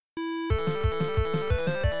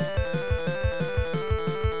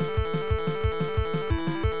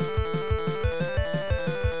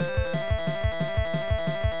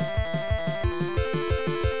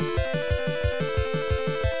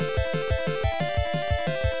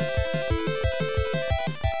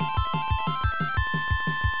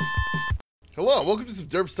Hello, welcome to some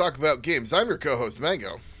Derps Talk About Games. I'm your co-host,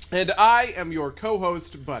 Mango. And I am your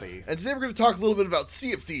co-host, Buddy. And today we're going to talk a little bit about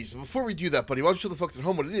Sea of Thieves. But before we do that, Buddy, why don't you show the folks at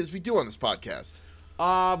home what it is we do on this podcast?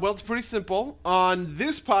 Well, it's pretty simple. On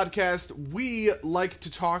this podcast, we like to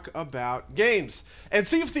talk about games. And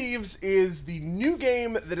Sea of Thieves is the new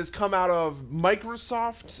game that has come out of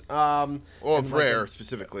Microsoft. Of Rare,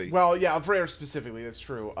 specifically. Well, yeah, of Rare specifically, that's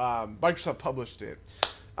true. Microsoft published it.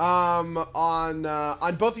 On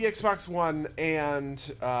both the Xbox One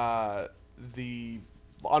and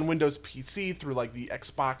on Windows PC through like the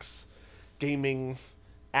Xbox gaming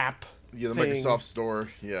app. Yeah, the thing. Microsoft Store.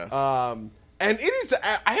 Yeah. And it is,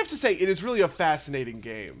 I have to say, it is really a fascinating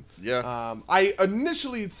game. Yeah. I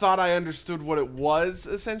initially thought I understood what it was,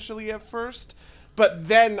 essentially, at first. But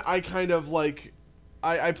then I kind of, like,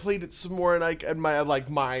 I played it some more, and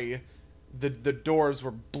the doors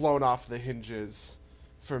were blown off the hinges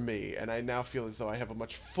for me. And I now feel as though I have a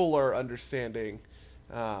much fuller understanding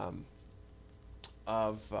of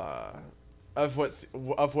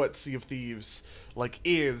what Sea of Thieves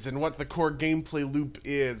is, and what the core gameplay loop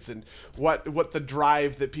is, and what the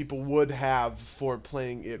drive that people would have for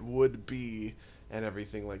playing it would be, and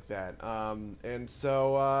everything like that.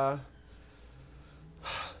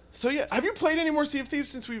 So yeah, have you played any more Sea of Thieves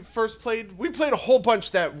since we first played? We played a whole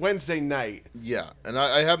bunch that Wednesday night. Yeah, and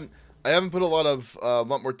I haven't put a lot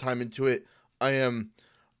more time into it. I am,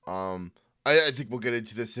 I think we'll get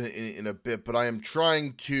into this in a bit, but I am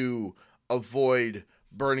trying to avoid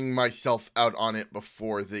burning myself out on it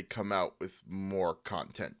before they come out with more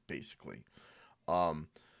content, basically. In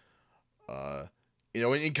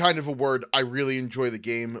kind of a word, I really enjoy the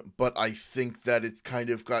game, but I think that it's kind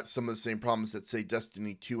of got some of the same problems that, say,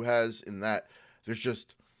 Destiny 2 has, in that there's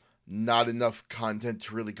just not enough content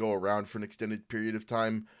to really go around for an extended period of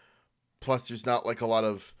time. Plus, there's not, like, a lot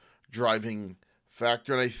of driving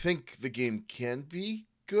factor, and I think the game can be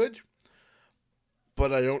good,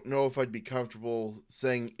 but I don't know if I'd be comfortable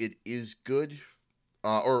saying it is good,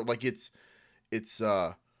 or like it's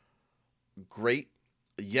great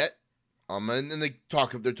yet. And they're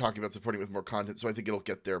talking about supporting it with more content, so I think it'll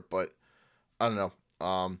get there. But I don't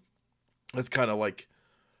know. It's kind of like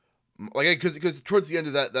because towards the end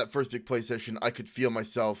of that first big play session, I could feel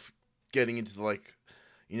myself getting into the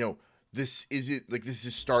this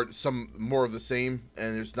is start some more of the same,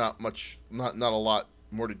 and there's not a lot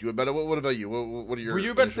more to do about it. What about you? What are your? Were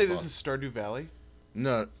you about to say this is Stardew Valley?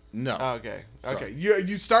 No. Oh, okay. Sorry. Okay.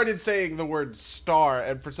 You started saying the word star,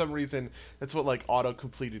 and for some reason that's what auto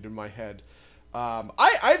completed in my head.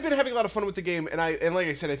 I've been having a lot of fun with the game, and like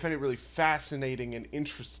I said, I find it really fascinating and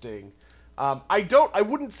interesting. I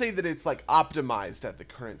wouldn't say that it's optimized at the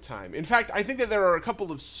current time. In fact, I think that there are a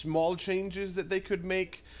couple of small changes that they could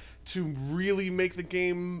make to really make the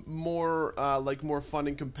game more more fun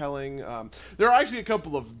and compelling. There are actually a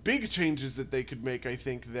couple of big changes that they could make, I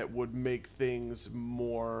think, that would make things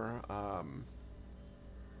more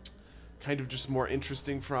kind of just more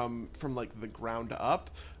interesting from the ground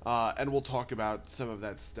up. And we'll talk about some of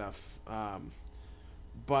that stuff.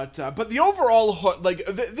 But the overall hook,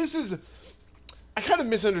 this is, I kind of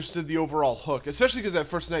misunderstood the overall hook, especially because that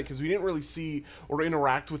first night, because we didn't really see or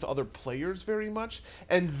interact with other players very much,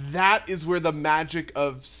 and that is where the magic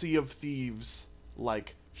of Sea of Thieves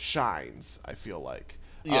shines. I feel like,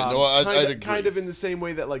 I'd agree. Kind of in the same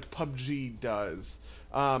way that PUBG does,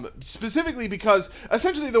 specifically because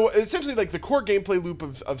essentially the core gameplay loop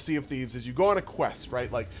of Sea of Thieves is you go on a quest,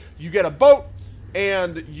 right? You get a boat,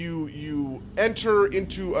 and you enter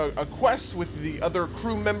into a quest with the other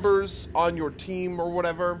crew members on your team or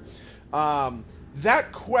whatever.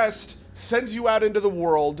 That quest sends you out into the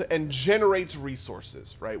world and generates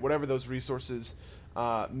resources, right? Whatever those resources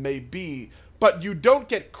may be. But you don't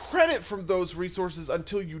get credit from those resources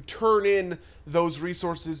until you turn in those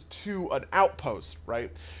resources to an outpost,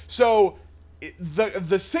 right? So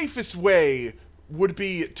the safest way would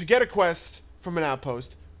be to get a quest from an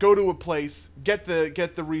outpost, go to a place, get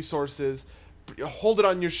the resources, hold it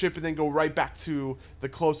on your ship, and then go right back to the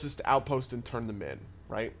closest outpost and turn them in,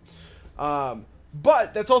 right?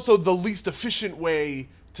 But that's also the least efficient way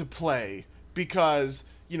to play because,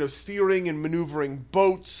 steering and maneuvering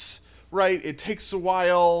boats, right? It takes a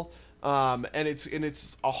while, and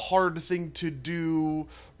it's a hard thing to do,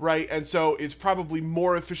 right? And so it's probably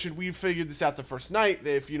more efficient. We figured this out the first night.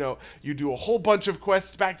 That if you do a whole bunch of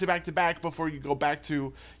quests back to back to back before you go back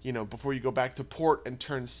to port and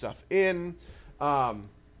turn stuff in, and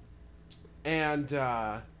then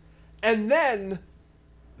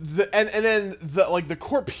the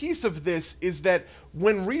core piece of this is that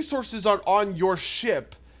when resources are on your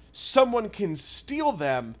ship, someone can steal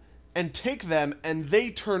them and take them, and they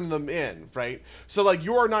turn them in, right? So like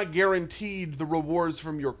you are not guaranteed the rewards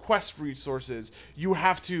from your quest resources. You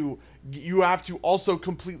have to also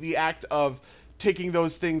complete the act of taking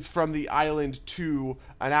those things from the island to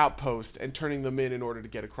an outpost and turning them in order to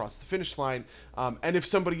get across the finish line. And if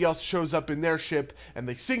somebody else shows up in their ship and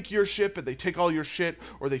they sink your ship and they take all your shit,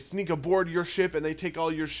 or they sneak aboard your ship and they take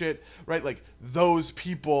all your shit, right? Like those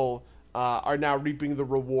people are now reaping the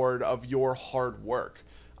reward of your hard work.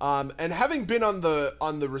 And having been on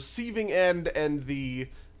the receiving end and the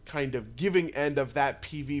kind of giving end of that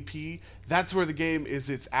PvP, that's where the game is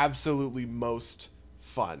its absolutely most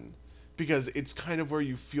fun. Because it's kind of where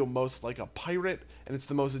you feel most like a pirate, and it's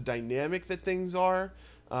the most dynamic that things are.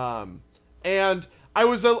 And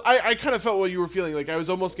I kind of felt what you were feeling. Like I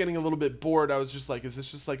was almost getting a little bit bored. I was just like, is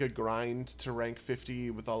this just like a grind to rank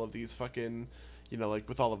 50 with all of these fucking, like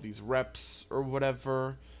with all of these reps or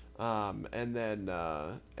whatever? And then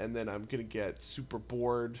I'm gonna get super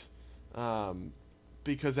bored,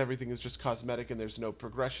 because everything is just cosmetic and there's no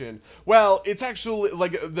progression. Well, it's actually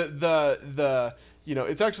like it's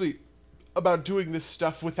actually about doing this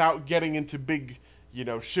stuff without getting into big,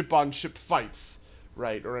 ship on ship fights,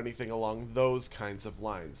 right, or anything along those kinds of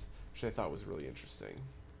lines, which I thought was really interesting.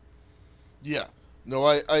 Yeah, no,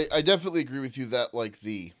 I definitely agree with you that like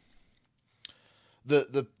the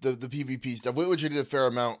PvP stuff, which I did a fair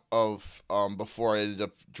amount of before I ended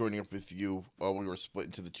up joining up with you while we were split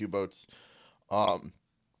into the two boats,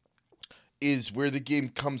 is where the game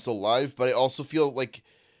comes alive. But I also feel like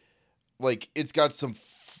it's got some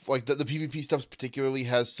the PvP stuff particularly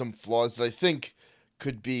has some flaws that I think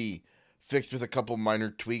could be fixed with a couple minor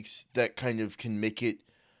tweaks that kind of can make it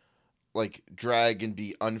like drag and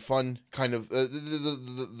be unfun. Kind of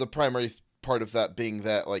the primary part of that being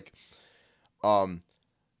that like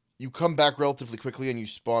you come back relatively quickly and you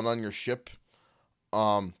spawn on your ship,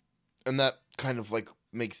 and that kind of like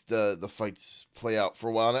makes the fights play out for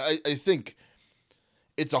a while. And I think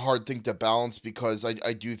it's a hard thing to balance, because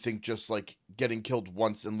I do think just like getting killed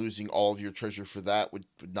once and losing all of your treasure for that would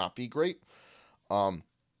not be great. The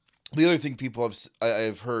other thing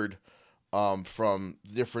I've heard from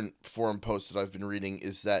different forum posts that I've been reading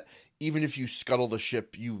is that even if you scuttle the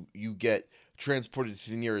ship, you get transported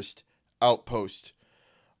to the nearest outpost,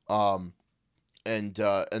 and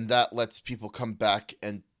that lets people come back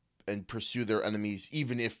and pursue their enemies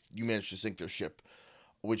even if you manage to sink their ship,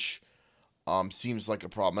 which seems like a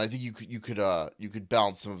problem. I think you could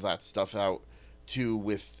balance some of that stuff out too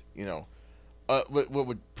with what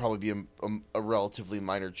would probably be a relatively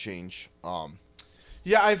minor change.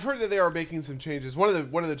 Yeah, I've heard that they are making some changes. One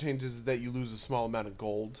of the changes is that you lose a small amount of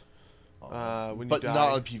gold when you die. But not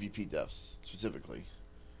on PvP deaths specifically.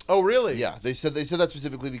 Oh, really? Yeah, they said that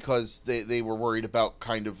specifically because they were worried about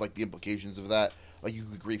kind of like the implications of that. Like you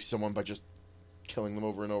could grief someone by just killing them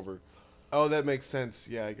over and over. Oh, that makes sense.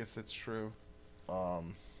 Yeah, I guess that's true.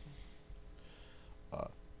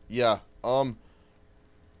 Yeah. I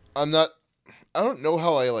don't know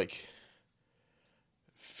how I like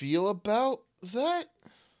feel about that.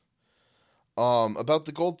 About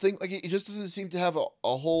the gold thing. Like it just doesn't seem to have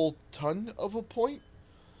a whole ton of a point.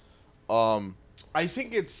 I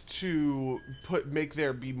think it's to make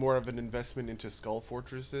there be more of an investment into Skull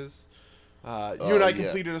Fortresses. You and I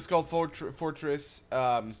completed a Skull Fortress.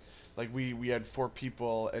 Like we had 4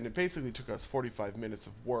 people, and it basically took us 45 minutes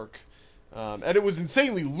of work, and it was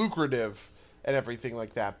insanely lucrative and everything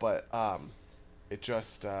like that. But it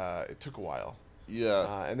just it took a while.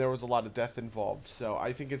 Yeah, and there was a lot of death involved. So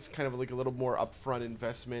I think it's kind of like a little more upfront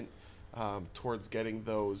investment towards getting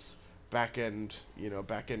those back end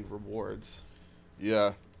rewards.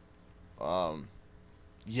 Yeah.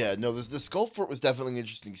 Yeah, no, the Skull Fort was definitely an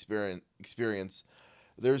interesting experience.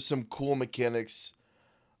 There's some cool mechanics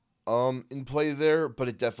in play there, but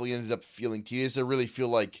it definitely ended up feeling tedious. I really feel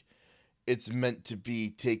like it's meant to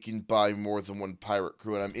be taken by more than one pirate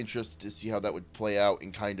crew, and I'm interested to see how that would play out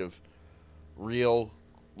in kind of real,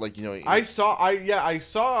 like, I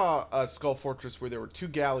saw a Skull Fortress where there were 2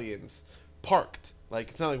 galleons parked.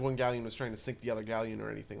 Like, it's not like one galleon was trying to sink the other galleon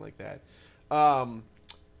or anything like that.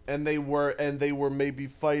 And they were maybe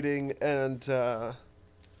fighting, and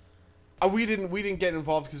we didn't get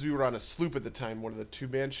involved because we were on a sloop at the time, one of the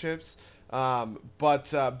 2-man ships.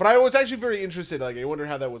 But I was actually very interested. Like, I wonder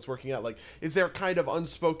how that was working out. Like, is there kind of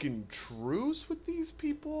unspoken truce with these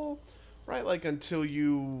people, right? Like, until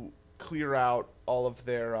you clear out all of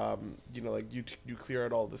their, like you clear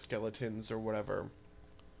out all the skeletons or whatever.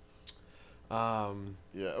 Yeah,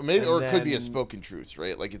 maybe, or it could be a spoken truce,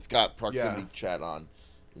 right? Like it's got proximity chat on.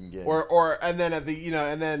 in game. Or and then at the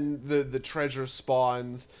and then the treasure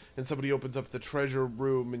spawns and somebody opens up the treasure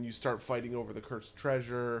room and you start fighting over the cursed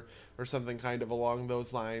treasure or something kind of along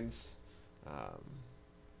those lines.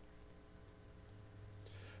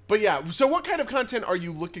 But yeah, so what kind of content are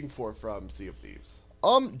you looking for from Sea of Thieves?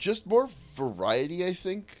 Just more variety, I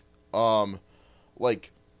think.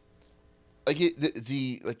 Like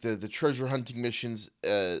the treasure hunting missions,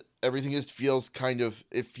 everything just feels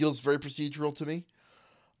it feels very procedural to me.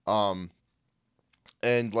 And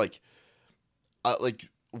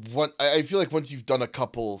I feel like once you've done a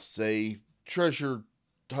couple, say, treasure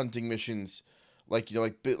hunting missions, like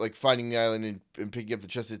finding the island and picking up the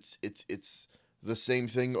chest, it's the same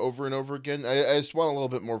thing over and over again. I just want a little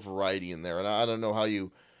bit more variety in there, and I don't know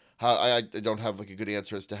I don't have like a good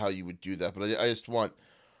answer as to how you would do that, but I just want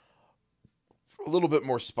a little bit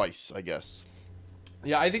more spice, I guess.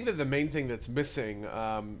 Yeah, I think that the main thing that's missing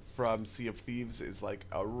from Sea of Thieves is like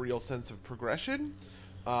a real sense of progression.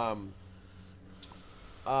 I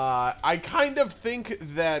kind of think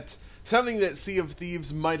that something that Sea of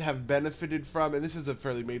Thieves might have benefited from, and this is a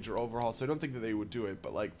fairly major overhaul, so I don't think that they would do it,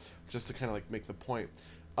 but like just to kind of like make the point.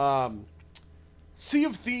 Sea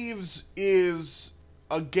of Thieves is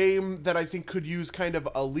a game that I think could use kind of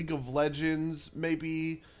a League of Legends,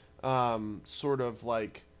 maybe, sort of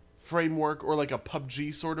like framework, or like a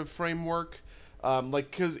PUBG sort of framework.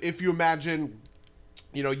 Because if you imagine,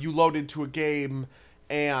 you load into a game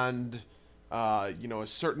and, a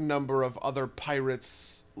certain number of other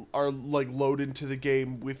pirates are like load into the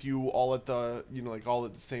game with you all at the, all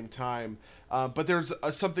at the same time. But there's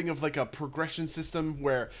something of like a progression system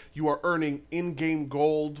where you are earning in-game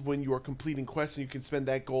gold when you are completing quests, and you can spend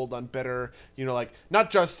that gold on better,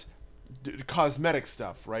 not just cosmetic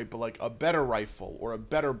stuff, right? But like a better rifle or a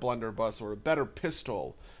better blunderbuss or a better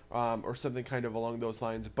pistol, or something kind of along those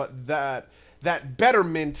lines. But that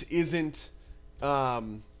betterment isn't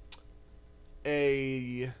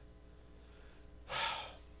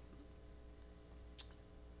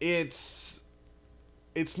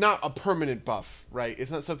it's not a permanent buff, right?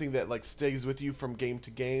 It's not something that like stays with you from game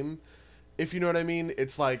to game, if you know what I mean.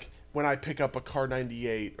 It's like when I pick up a Kar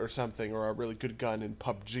 98 or something, or a really good gun in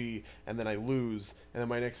PUBG, and then I lose, and then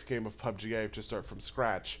my next game of PUBG I have to start from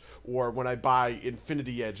scratch. Or when I buy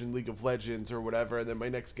Infinity Edge in League of Legends or whatever, and then my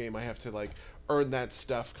next game I have to like earn that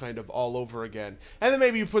stuff kind of all over again. And then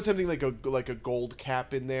maybe you put something like a gold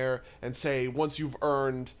cap in there and say once you've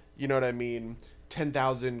earned,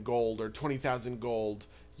 10,000 gold or 20,000 gold,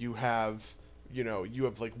 you have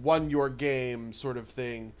like won your game sort of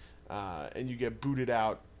thing, and you get booted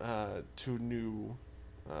out to new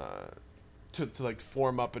to like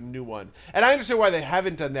form up a new one. And I understand why they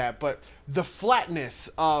haven't done that, but the flatness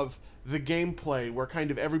of the gameplay, where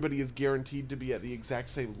kind of everybody is guaranteed to be at the exact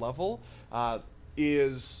same level,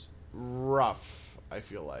 is rough, I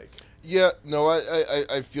feel like. Yeah, no,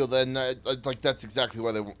 I feel that, and I like that's exactly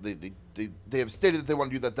why they have stated that they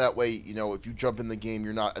want to do that way. If you jump in the game,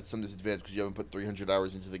 you're not at some disadvantage because you haven't put 300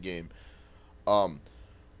 hours into the game.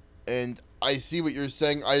 And I see what you're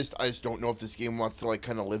saying. I just don't know if this game wants to like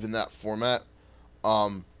kind of live in that format.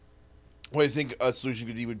 What I think a solution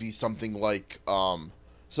would be something like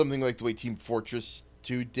the way Team Fortress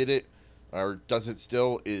 2 did it, or does it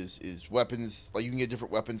still, is weapons. Like you can get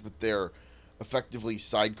different weapons, but they're effectively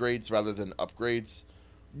side grades rather than upgrades.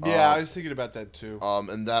 Yeah, I was thinking about that too.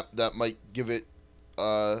 And that might give it,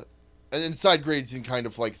 and then side grades in kind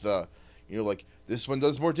of like the, like this one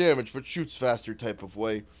does more damage but shoots faster type of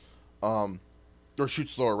way, or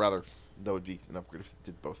shoots slower rather. That would be an upgrade if it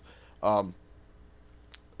did both.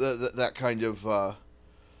 That kind of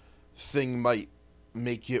thing might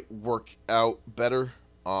make it work out better.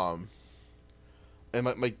 And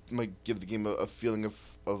might give the game a feeling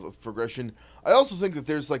of progression. I also think that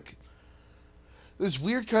there's like this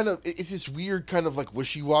weird kind of like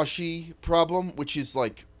wishy-washy problem, which is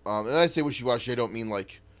like, and I say wishy-washy, I don't mean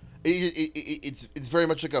like it's very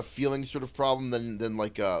much like a feeling sort of problem than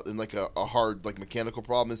like a hard like mechanical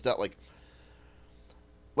problem. Is that like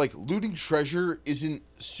looting treasure isn't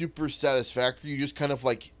super satisfactory. You just kind of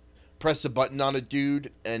like press a button on a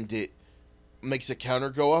dude and it makes a counter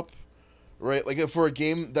go up. Right, like for a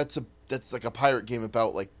game that's like a pirate game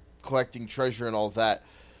about like collecting treasure and all that,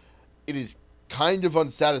 it is kind of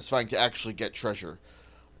unsatisfying to actually get treasure.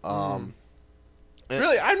 Really,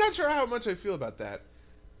 I'm not sure how much I feel about that,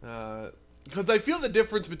 because I feel the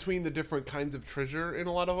difference between the different kinds of treasure in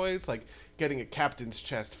a lot of ways. Like getting a captain's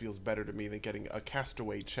chest feels better to me than getting a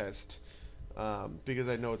castaway chest, because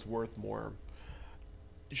I know it's worth more.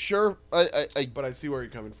 Sure, but I see where you're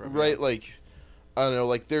coming from. Right, yeah. like I don't know,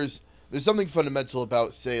 like there's something fundamental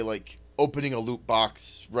about, say, like, opening a loot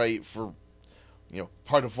box, right? For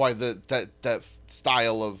part of why that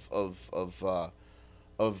style of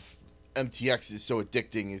MTX is so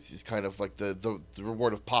addicting is kind of like the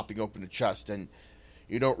reward of popping open a chest, and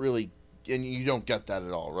you don't get that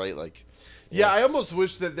at all, right? Like, yeah, I almost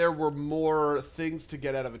wish that there were more things to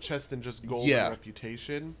get out of a chest than just gold and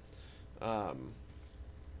reputation.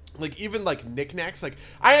 Like, even, like, knickknacks. Like,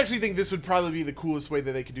 I actually think this would probably be the coolest way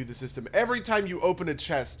that they could do the system. Every time you open a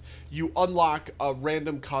chest, you unlock a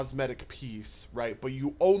random cosmetic piece, right? But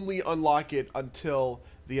you only unlock it until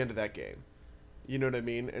the end of that game. You know what I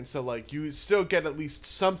mean? And so, like, you still get at least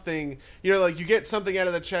something. You know, like, you get something out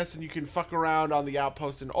of the chest and you can fuck around on the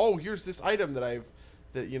outpost and, oh, here's this item that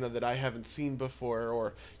I haven't seen before,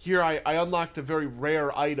 or here I unlocked a very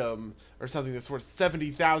rare item or something that's worth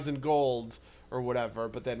 70,000 gold or whatever,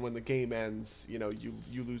 but then when the game ends, you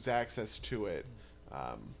lose access to it.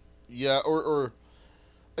 Yeah, or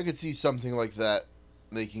I could see something like that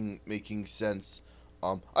making sense.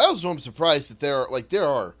 I also am surprised that there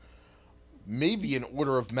are maybe an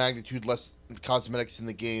order of magnitude less cosmetics in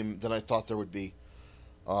the game than I thought there would be.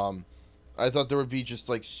 I thought there would be just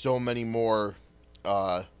like so many more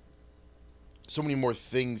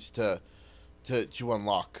things to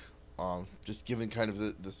unlock. Just given kind of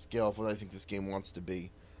the scale of what I think this game wants to be,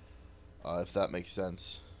 if that makes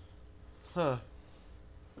sense. Huh.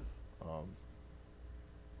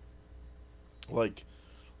 Like,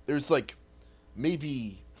 there's like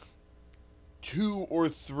maybe 2 or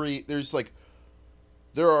 3.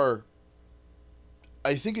 There are.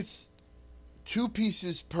 I think it's 2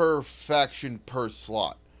 pieces per faction per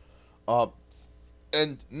slot.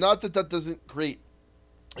 And not that doesn't create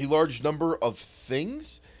a large number of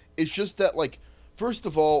things. It's just that, like, first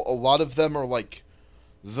of all, a lot of them are, like,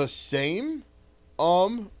 the same,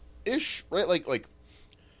 ish, right? Like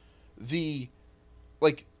the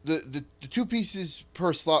 2 pieces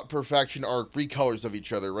per slot per faction are recolors of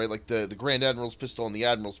each other, right? Like, the Grand Admiral's pistol and the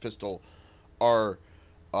Admiral's pistol are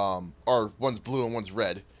one's blue and one's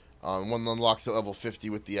red. One unlocks at level 50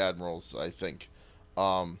 with the Admirals, I think.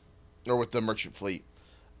 Or with the Merchant Fleet.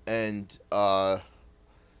 And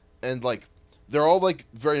like, they're all, like,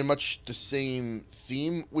 very much the same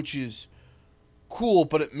theme, which is cool,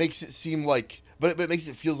 but it makes it seem like... But it makes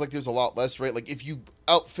it feels like there's a lot less, right? Like, if you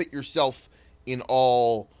outfit yourself in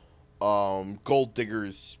all Gold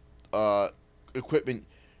Digger's equipment,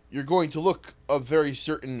 you're going to look a very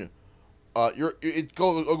certain... it's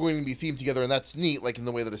going to be themed together, and that's neat, like, in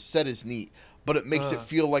the way that a set is neat, but it makes it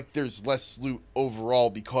feel like there's less loot overall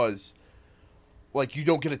because, like, you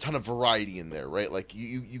don't get a ton of variety in there, right? Like,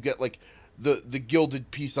 you get, like... the gilded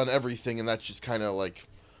piece on everything, and that's just kind of like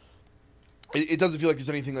it doesn't feel like there's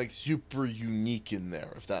anything like super unique in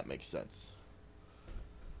there, if that makes sense.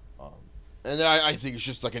 And I think it's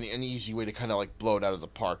just like an easy way to kind of like blow it out of the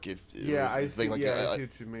park if I see. like I see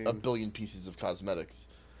what you mean. A billion pieces of cosmetics.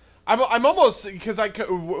 I'm almost, because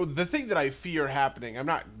the thing that I fear happening, I'm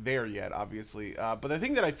not there yet, obviously, but the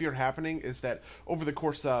thing that I fear happening is that over the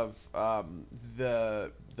course of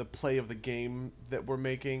the play of the game that we're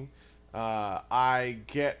making, I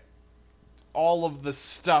get all of the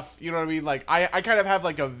stuff, you know what I mean? Like, I kind of have,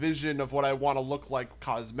 like, a vision of what I want to look like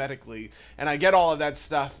cosmetically, and I get all of that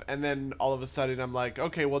stuff, and then all of a sudden I'm like,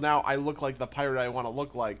 okay, well, now I look like the pirate I want to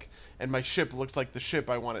look like, and my ship looks like the ship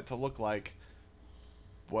I want it to look like.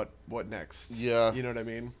 What next? Yeah. You know what I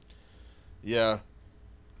mean? Yeah.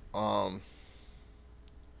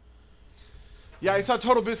 Yeah, I saw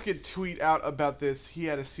Total Biscuit tweet out about this. He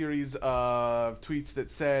had a series of tweets that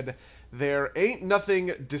said, "There ain't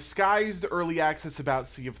nothing disguised early access about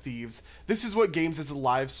Sea of Thieves. This is what games as a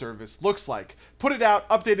live service looks like. Put it out,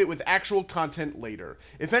 update it with actual content later.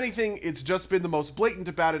 If anything, it's just been the most blatant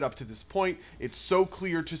about it up to this point. It's so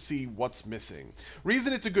clear to see what's missing.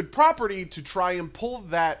 Reason it's a good property to try and pull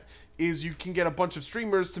that is you can get a bunch of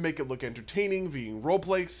streamers to make it look entertaining you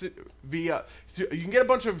can get a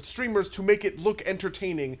bunch of streamers to make it look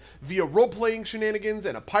entertaining via role-playing shenanigans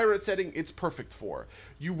and a pirate setting it's perfect for.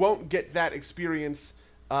 You won't get that experience.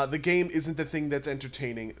 The game isn't the thing that's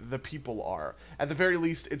entertaining, the people are. At the very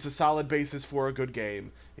least, it's a solid basis for a good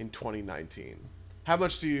game in 2019. How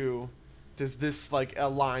much does this like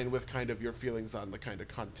align with kind of your feelings on the kind of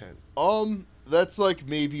content? That's like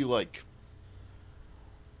maybe like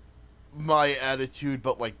my attitude,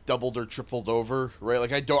 but like doubled or tripled over, right?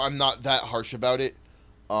 Like I'm not that harsh about it.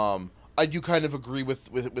 I do kind of agree with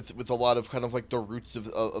a lot of kind of like the roots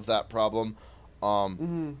of that problem.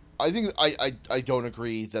 I think I don't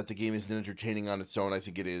agree that the game isn't entertaining on its own. I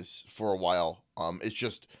think it is for a while. It's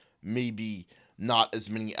just maybe not as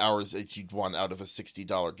many hours as you'd want out of a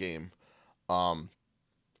 $60 game.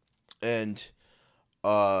 And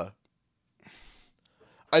uh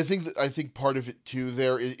I think part of it too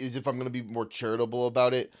there is if I'm going to be more charitable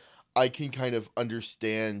about it, I can kind of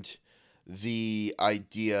understand the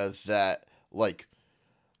idea that, like,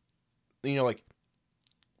 like,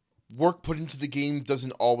 work put into the game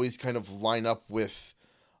doesn't always kind of line up with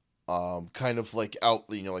kind of like out,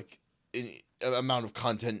 like, amount of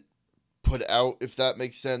content put out, if that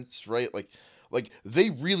makes sense, right? Like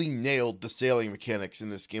they really nailed the sailing mechanics in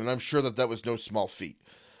this game, and I'm sure that was no small feat.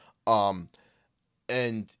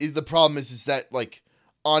 And the problem is that, like,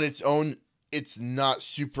 on its own, it's not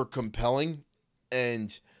super compelling,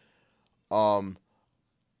 and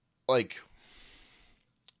like,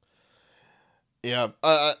 yeah,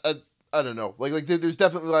 I don't know, like there's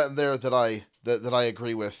definitely a lot there that I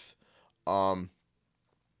agree with, and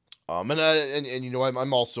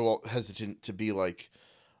I'm also hesitant to be like,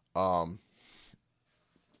 I'm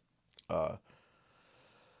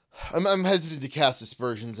hesitant to cast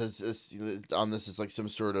aspersions as on this as like some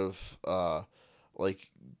sort of like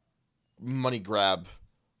money grab.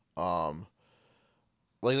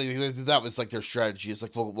 Like that was like their strategy. It's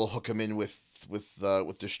like we'll hook them in with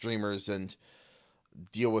the streamers and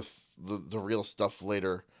deal with the real stuff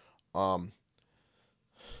later. Like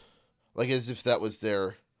as if that was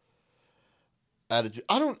their attitude.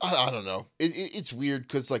 I don't know. It's weird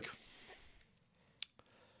because, like,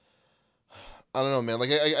 I don't know, man.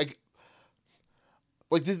 Like I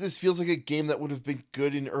like this feels like a game that would have been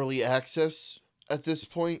good in early access at this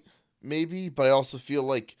point, maybe. But I also feel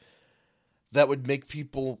like that would make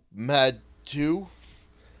people mad too,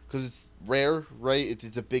 because it's Rare, right?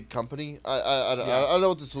 It's a big company. I don't know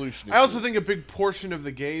what the solution is. I also think a big portion of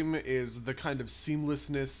the game is the kind of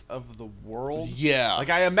seamlessness of the world. Yeah. Like,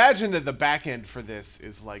 I imagine that the back end for this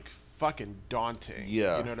is, like, fucking daunting.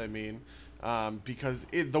 Yeah. You know what I mean? Because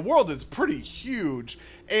the world is pretty huge,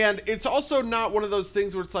 and it's also not one of those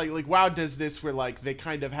things where it's like WoW does this, where, like, they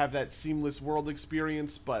kind of have that seamless world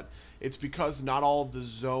experience, but it's because not all of the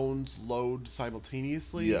zones load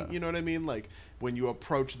simultaneously. Yeah. You know what I mean? Like, when you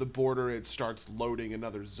approach the border, it starts loading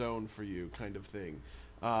another zone for you, kind of thing.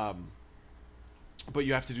 But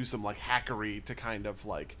you have to do some, like, hackery to kind of,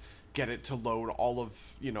 like, get it to load all of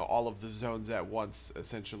the zones at once,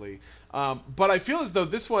 essentially. But I feel as though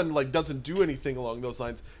this one, like, doesn't do anything along those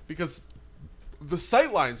lines, because the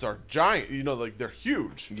sight lines are giant, like, they're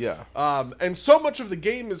huge. Yeah. And so much of the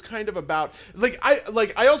game is kind of about,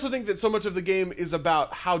 I also think that so much of the game is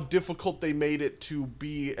about how difficult they made it to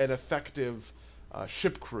be an effective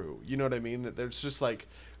ship crew. You know what I mean? That there's just like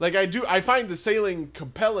I find the sailing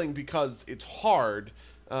compelling because it's hard,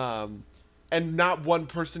 and not one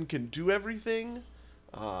person can do everything.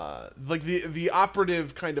 Like the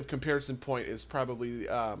operative kind of comparison point is probably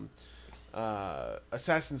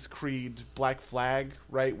Assassin's Creed Black Flag,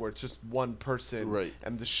 right, where it's just one person, right,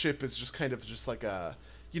 and the ship is just kind of just like a,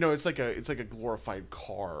 it's like a glorified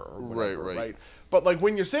car or whatever, right? But, like,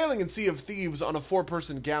 when you're sailing in Sea of Thieves on a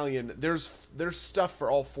 4-person galleon, there's stuff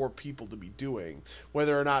for all 4 people to be doing,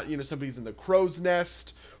 whether or not somebody's in the crow's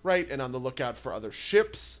nest, right, and on the lookout for other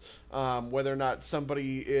ships, whether or not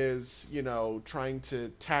somebody is trying to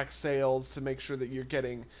tack sails to make sure that you're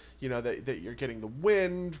getting that you're getting the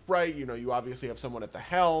wind right. You obviously have someone at the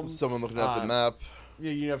helm, someone looking at the map.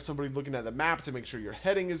 Yeah, you have somebody looking at the map to make sure your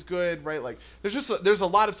heading is good, right? Like, there's a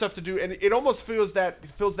lot of stuff to do, and it almost feels that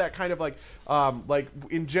kind of like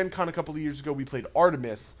in Gen Con a couple of years ago, we played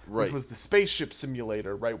Artemis, right, which was the spaceship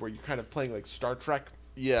simulator, right, where you're kind of playing like Star Trek.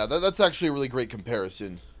 Yeah, that's actually a really great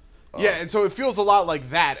comparison. Yeah, and so it feels a lot like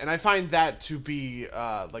that, and I find that to be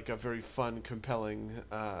like a very fun, compelling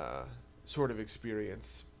sort of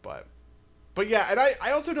experience. But yeah, and I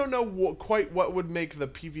also don't know quite what would make the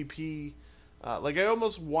PvP. I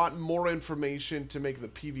almost want more information to make the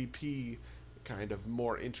PvP kind of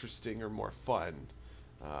more interesting or more fun.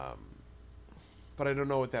 But I don't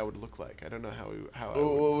know what that would look like. I don't know how.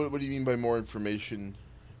 What do you mean by more information?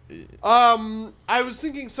 I was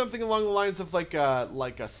thinking something along the lines of like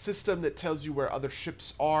a system that tells you where other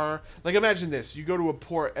ships are. Like, imagine this: you go to a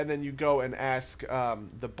port and then you go and ask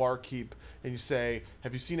the barkeep, and you say,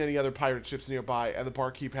 "Have you seen any other pirate ships nearby?" And the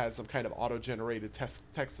barkeep has some kind of auto-generated text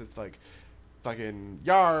that's like, fucking,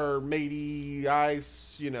 "Yar, matey,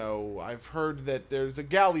 I've heard that there's a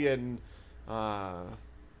galleon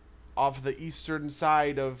off the eastern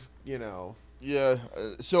side of, Yeah,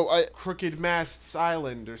 Crooked Masts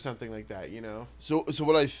Island," or something like that, So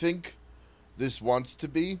what I think this wants to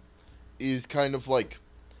be is kind of like,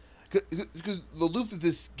 because the loop that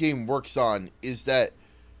this game works on is that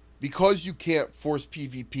because you can't force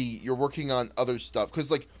PvP, you're working on other stuff.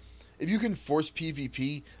 Because, like, if you can force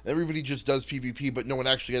PvP, everybody just does PvP, but no one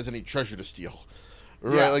actually has any treasure to steal.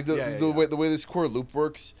 Right? Yeah, Like the way this core loop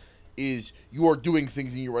works is you are doing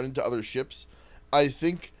things and you run into other ships. I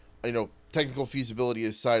think, technical feasibility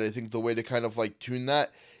aside, I think the way to kind of like tune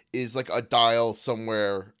that is like a dial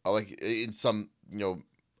somewhere, like in some,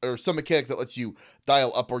 or some mechanic that lets you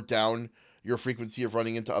dial up or down your frequency of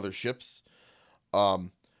running into other ships.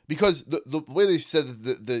 Because the way they said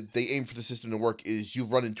that they aim for the system to work is you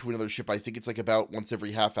run into another ship. I think it's like about once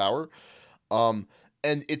every half hour. And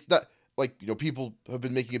it's not like, people have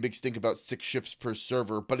been making a big stink about 6 ships per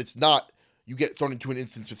server, but it's not, you get thrown into an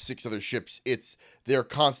instance with 6 other ships. It's, they're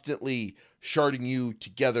constantly sharding you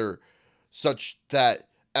together such that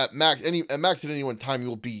at max at any one time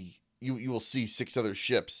you will see 6 other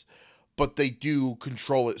ships, but they do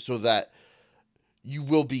control it so that you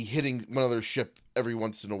will be hitting one other ship every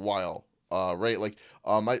once in a while, right? Like,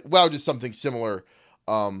 WoW does something similar,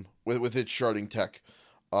 with its sharding tech,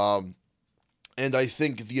 and I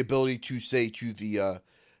think the ability to say to the,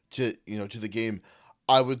 to the game,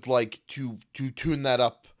 I would like to tune that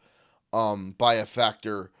up, by a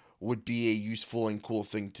factor would be a useful and cool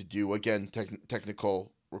thing to do. Again,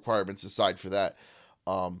 technical requirements aside for that,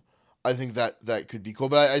 I think that could be cool.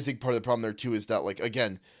 But I think part of the problem there too is that, like,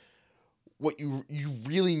 again, what you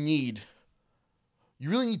really need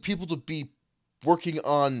people to be working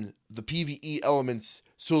on the PvE elements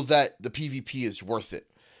so that the PvP is worth it.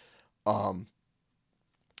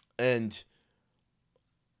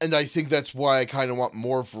 And I think that's why I kind of want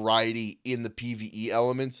more variety in the PvE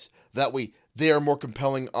elements. That way they are more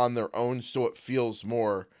compelling on their own, so it feels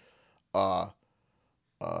more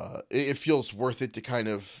it feels worth it to kind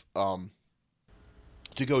of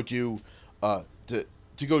to go do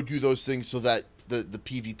those things so that the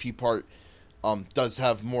PvP part does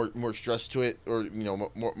have more stress to it, or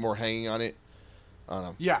more hanging on it. I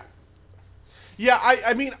don't know. Yeah,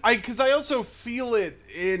 I mean, because I also feel it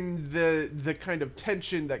in the kind of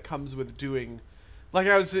tension that comes with doing, like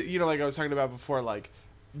I was talking about before, like,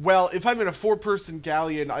 well, if I'm in a 4-person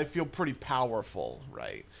galleon, I feel pretty powerful,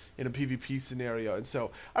 right, in a PvP scenario, and so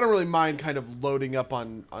I don't really mind kind of loading up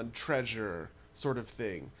on treasure sort of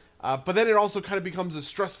thing. But then it also kind of becomes a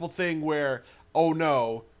stressful thing where, oh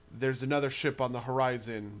no, there's another ship on the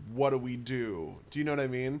horizon. What do we do? Do you know what I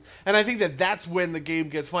mean? And I think that's when the game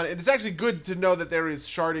gets fun. And it's actually good to know that there is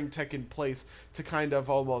sharding tech in place to kind of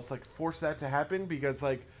almost like force that to happen, because,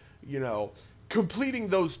 like, completing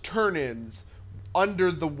those turn-ins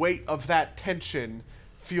under the weight of that tension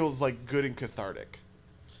feels like good and cathartic.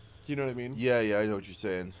 Do you know what I mean? Yeah, I know what you're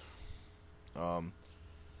saying.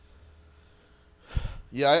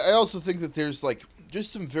 Yeah, I also think that there's, like,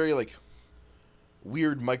 just some very, like,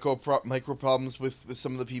 weird micro problems with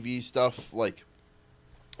some of the PvE stuff. Like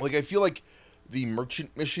I feel like the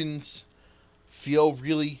merchant missions feel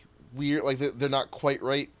really weird. Like they're not quite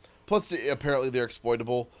right. Plus, apparently they're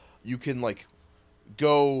exploitable. You can, like,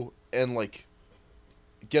 go and, like,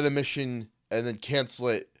 get a mission and then cancel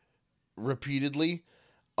it repeatedly.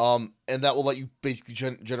 And that will let you basically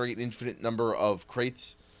generate an infinite number of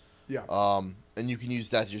crates. Yeah. And you can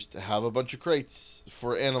use that just to have a bunch of crates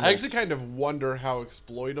for animals. I actually kind of wonder how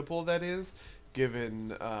exploitable that is,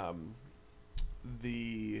 given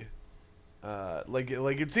the like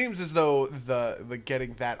it seems as though the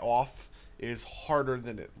getting that off is harder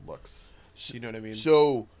than it looks. You know what I mean?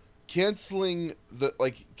 So canceling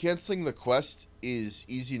the quest is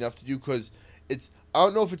easy enough to do, because I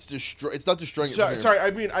don't know if it's not destroying it. Sorry,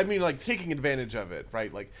 I mean like taking advantage of it,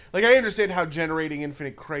 right? Like I understand how generating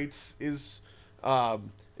infinite crates is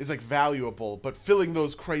like valuable, but filling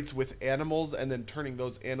those crates with animals and then turning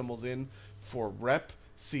those animals in for rep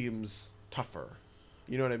seems tougher.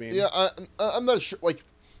 You know what I mean? Yeah, I'm not sure. Like,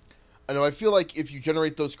 I know, I feel like if you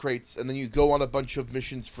generate those crates and then you go on a bunch of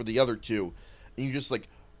missions for the other 2, and you just, like,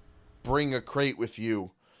 bring a crate with you,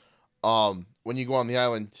 when you go on the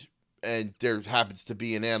island, and there happens to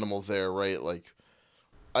be an animal there, right? Like,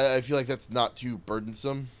 I feel like that's not too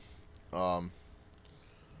burdensome. I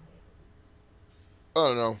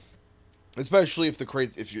don't know, especially if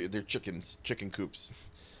they're chicken coops,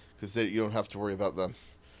 because you don't have to worry about them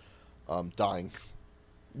dying.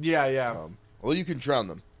 Yeah. Well, you can drown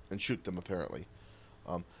them and shoot them, apparently.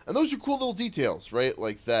 And those are cool little details, right?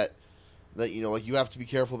 Like that like, you have to be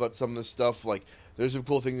careful about some of this stuff. Like, there's some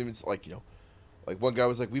cool things, like, like one guy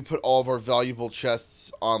was like, we put all of our valuable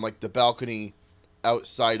chests on, like, the balcony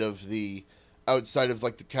outside of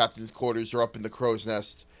like the captain's quarters or up in the crow's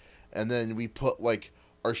nest, and then we put, like,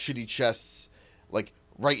 our shitty chests, like,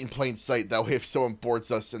 right in plain sight. That way, if someone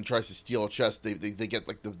boards us and tries to steal a chest, they get,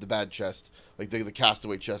 like, the bad chest, like the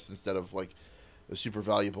castaway chest, instead of, like, a super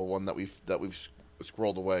valuable one that we've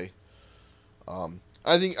scrolled away.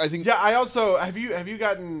 I think Yeah, I also have you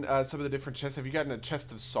gotten some of the different chests? Have you gotten a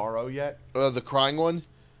chest of sorrow yet? the crying one.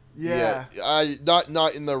 Yeah. I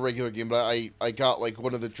not in the regular game, but I got like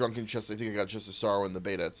one of the drunken chests. I think I got Chest of Sorrow in the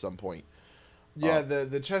beta at some point. Yeah,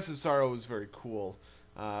 the chest of sorrow was very cool.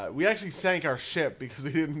 We actually sank our ship because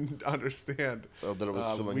we didn't understand That it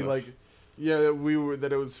was filling we up.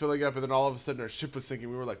 that it was filling up, and then all of a sudden our ship was sinking.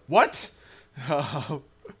 We were like, "What?"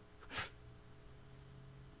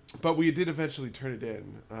 But we did eventually turn it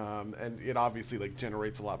in, and it obviously like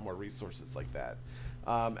generates a lot more resources like that.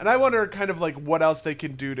 And I wonder kind of like what else they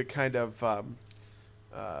can do to kind of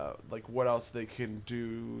what else they can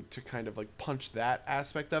do to kind of like punch that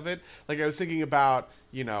aspect of it. Like I was thinking about,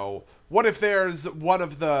 what if there's one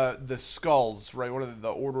of the skulls, right? One of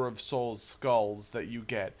the Order of Souls skulls that you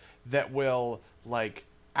get that will like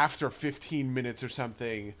after 15 minutes or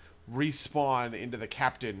something respawn into the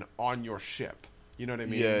captain on your ship. You know what I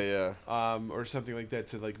mean? Yeah. Or something like that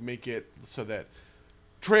to like make it so that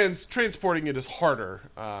transporting it is harder,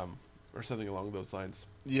 or something along those lines.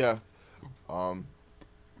 Yeah. I don't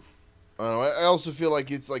know. I also feel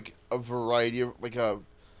like it's like a variety of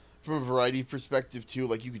from a variety perspective too.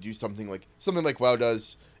 Like you could do something like WoW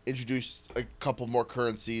does, introduce a couple more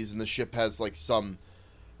currencies, and the ship has like some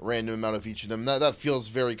random amount of each of them. That feels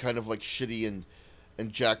very kind of like shitty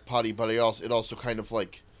and jackpotty, but it also kind of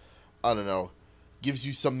like, I don't know, gives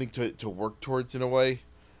you something to work towards in a way.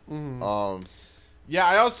 Mm-hmm. Yeah,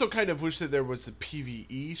 I also kind of wish that there was the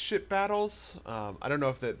PvE ship battles. I don't know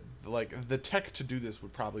if that like the tech to do this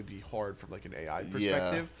would probably be hard from like an AI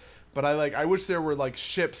perspective, but I wish there were like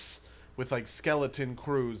ships with like skeleton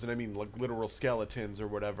crews, and I mean like literal skeletons or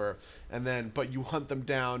whatever, and then but you hunt them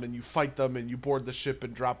down and you fight them and you board the ship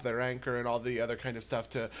and drop their anchor and all the other kind of stuff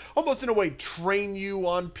to almost in a way train you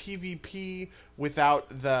on PvP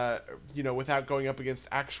without without going up against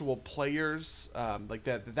actual players, like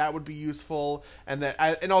that would be useful, and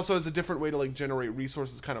also as a different way to like generate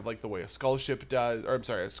resources, kind of like the way a skull ship does, or I'm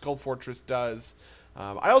sorry, a skull fortress does.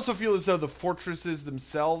 I also feel as though the fortresses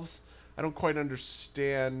themselves, I don't quite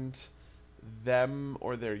understand them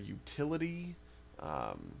or their utility.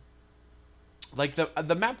 Like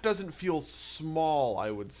the map doesn't feel small, I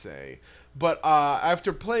would say, but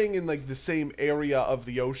after playing in like the same area of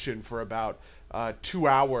the ocean for about 2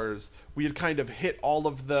 hours, we had kind of hit all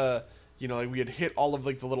of the we had hit all of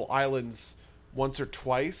like the little islands once or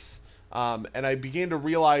twice, and I began to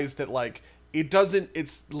realize that like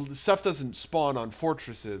stuff doesn't spawn on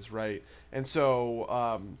fortresses, right? And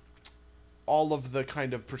so all of the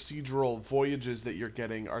kind of procedural voyages that you're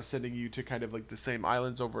getting are sending you to kind of like the same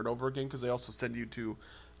islands over and over again, because they also send you to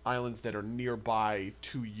islands that are nearby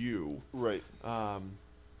to you. Right.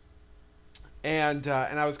 And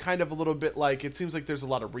I was kind of a little bit like, it seems like there's a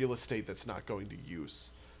lot of real estate that's not going to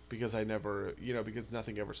use, because because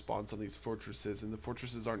nothing ever spawns on these fortresses, and the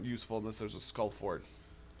fortresses aren't useful unless there's a skull fort.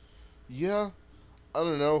 Yeah, I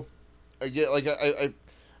don't know. I get like I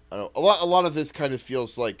don't know. A lot of this kind of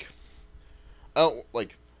feels like, I don't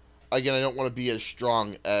like. Again, I don't want to be as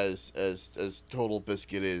strong as Total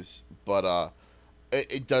Biscuit is, but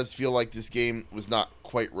it does feel like this game was not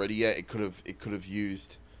quite ready yet. It could have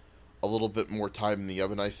used a little bit more time in the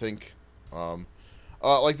oven, I think.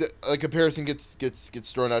 Like the comparison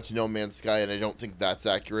gets thrown out to No Man's Sky, and I don't think that's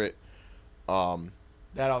accurate.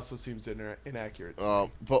 That also seems inaccurate.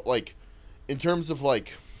 But like, in terms of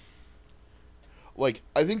like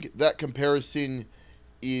I think that comparison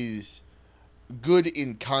is good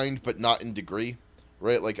in kind, but not in degree,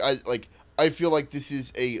 right? I feel like this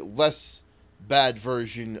is a less bad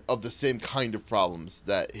version of the same kind of problems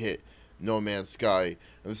that hit No Man's Sky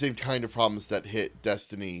and the same kind of problems that hit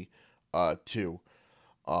Destiny 2.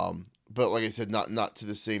 But like I said, not to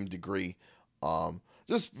the same degree.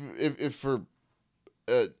 Just if for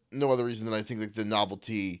no other reason than I think like the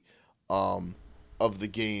novelty of the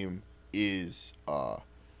game is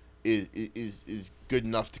good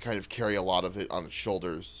enough to kind of carry a lot of it on its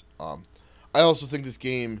shoulders. I also think this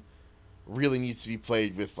game really needs to be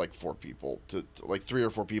played with like 4 people, to like 3 or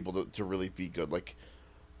 4 people to really be good. Like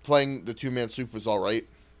playing the 2-man soup was all right,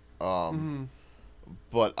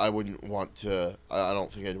 but I wouldn't want to. I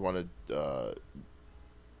don't think I'd want to.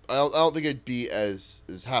 I don't think I'd be as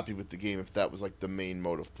happy with the game if that was like the main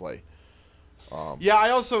mode of play. Yeah,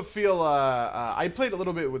 I also feel I played a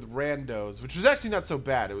little bit with randos, which was actually not so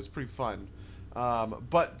bad. It was pretty fun.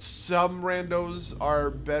 But some randos are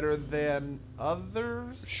better than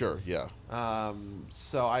others. Sure, yeah.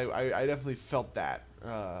 So I definitely felt that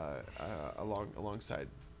alongside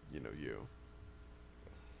you.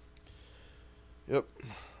 Yep.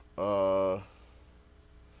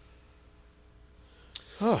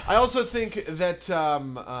 I also think that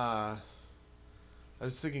I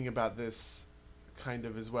was thinking about this kind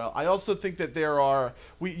of as well. I also think that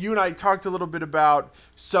you and I talked a little bit about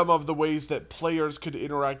some of the ways that players could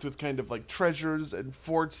interact with kind of like treasures and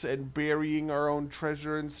forts and burying our own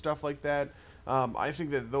treasure and stuff like that. I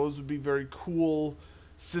think that those would be very cool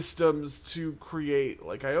systems to create.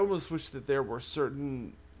 Like, I almost wish that there were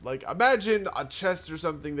certain, like, imagine a chest or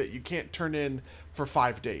something that you can't turn in for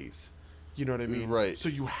 5 days. You know what I mean? Right. So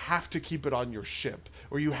you have to keep it on your ship,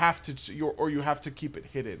 or you have to keep it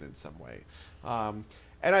hidden in some way. And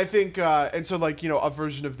I think, and so, like, a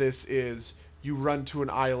version of this is you run to an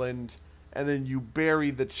island and then you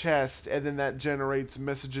bury the chest, and then that generates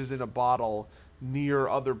messages in a bottle near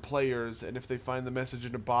other players. And if they find the message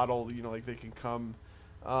in a bottle, like, they can come,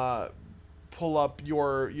 pull up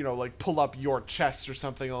your chest or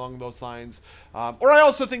something along those lines. Or I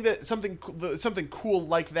also think that something cool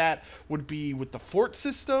like that would be with the fort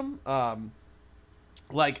system.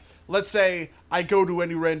 Like, let's say I go to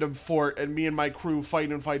any random fort and me and my crew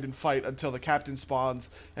fight until the captain spawns,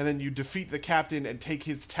 and then you defeat the captain and take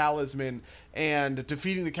his talisman, and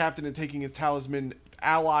defeating the captain and taking his talisman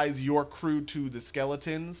allies your crew to the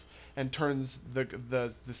skeletons and turns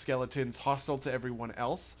the skeletons hostile to everyone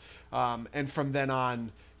else. And from then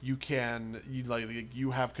on, you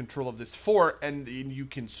have control of this fort, and you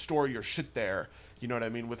can store your shit there. You know what I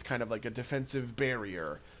mean? With kind of like a defensive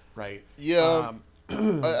barrier, right? Yeah.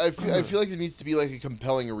 I feel like there needs to be like a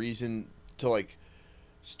compelling reason to like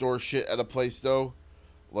store shit at a place though.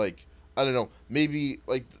 Like, I don't know, maybe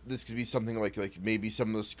like this could be something like maybe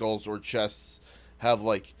some of the skulls or chests have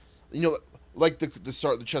like, like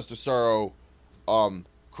the chest of sorrow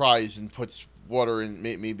cries and puts water in,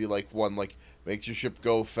 maybe like one like makes your ship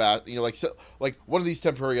go fast, like one of these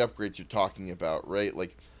temporary upgrades you're talking about, right?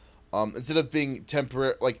 Like instead of being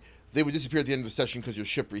temporary, like they would disappear at the end of the session because your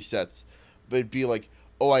ship resets. But it'd be like,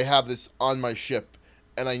 oh, I have this on my ship,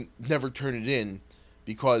 and I never turn it in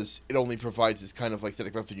because it only provides this kind of like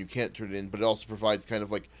static buff that you can't turn it in, but it also provides kind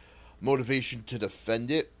of like motivation to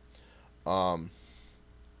defend it. I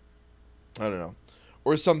don't know,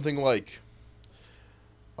 or something like.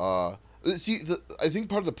 I think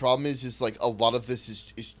part of the problem is like a lot of this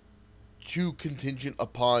is too contingent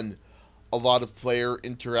upon a lot of player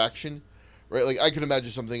interaction, right? Like I could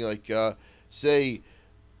imagine something like, say.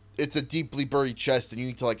 It's a deeply buried chest, and you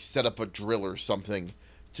need to like set up a drill or something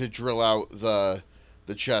to drill out the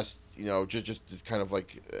chest. Just kind of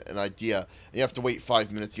like an idea. And you have to wait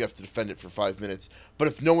 5 minutes. You have to defend it for 5 minutes. But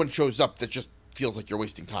if no one shows up, that just feels like you're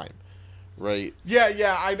wasting time, right?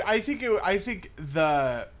 Yeah. I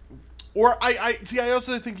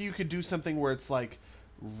also think you could do something where it's like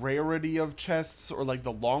rarity of chests, or like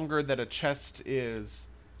the longer that a chest is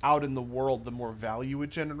out in the world, the more value it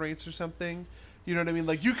generates, or something. You know what I mean?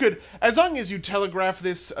 Like, you could, as long as you telegraph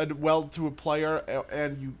this well to a player,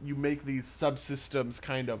 and you make these subsystems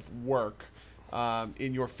kind of work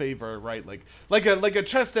in your favor, right? Like a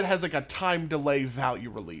chest that has like a time delay value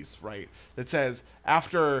release, right? That says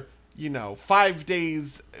after 5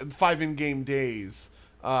 days, 5 in-game days,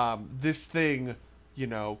 this thing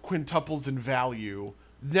quintuples in value.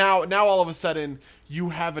 Now all of a sudden you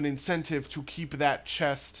have an incentive to keep that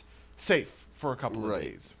chest safe for a couple of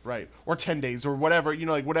days, right? Or 10 days, or whatever,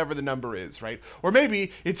 like whatever the number is, right? Or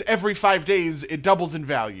maybe it's every 5 days it doubles in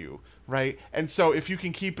value, right? And so if you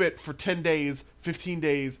can keep it for 10 days, 15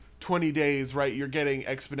 days, 20 days, right, you're getting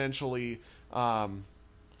exponentially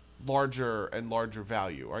larger and larger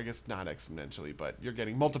value. Or I guess not exponentially, but you're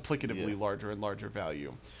getting multiplicatively larger and larger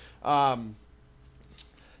value. Then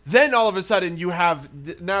all of a sudden you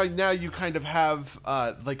have, now you kind of have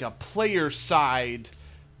like a player side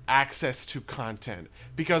access to content,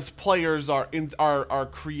 because players are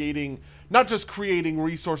creating, not just creating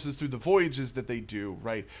resources through the voyages that they do,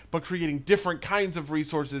 right, but creating different kinds of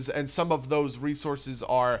resources, and some of those resources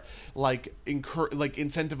are like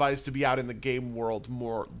incentivized to be out in the game world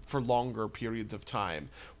more for longer periods of time,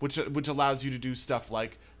 which allows you to do stuff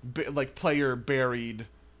like player buried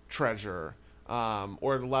treasure,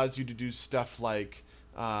 or it allows you to do stuff like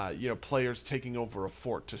players taking over a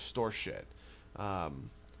fort to store shit.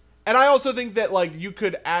 And I also think that, like, you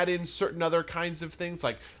could add in certain other kinds of things.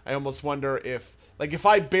 Like, I almost wonder if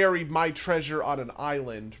I buried my treasure on an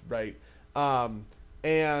island, right,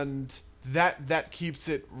 and that keeps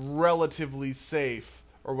it relatively safe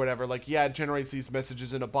or whatever. Like, yeah, it generates these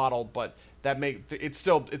messages in a bottle, but it's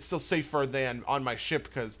still safer than on my ship,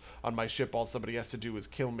 because on my ship all somebody has to do is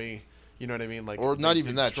kill me. You know what I mean? Like, or not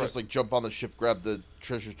even that, just like jump on the ship, grab the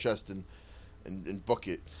treasure chest, and book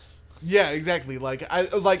it. Yeah, exactly.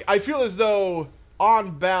 I feel as though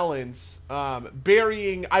on balance,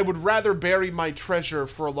 I would rather bury my treasure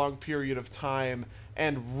for a long period of time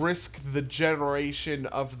and risk the generation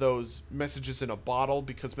of those messages in a bottle,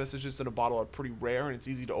 because messages in a bottle are pretty rare and it's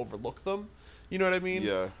easy to overlook them. You know what I mean?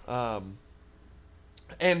 Yeah.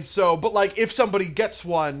 And so, but like, if somebody gets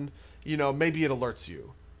one, you know, maybe it alerts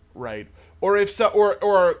you, right? Or if so,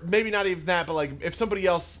 or maybe not even that, but like, if somebody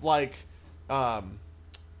else, like, you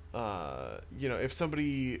know, if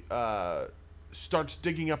somebody starts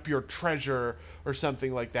digging up your treasure or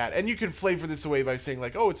something like that, and you can flavor this away by saying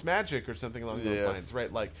like, oh, it's magic or something along those lines,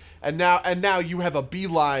 right? Like, and now you have a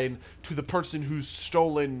beeline to the person who's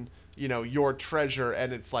stolen, you know, your treasure,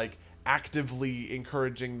 and it's like actively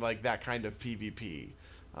encouraging like that kind of PvP.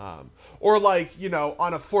 Or like, you know,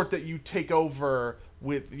 on a fort that you take over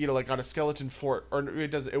with, you know, like on a skeleton fort, or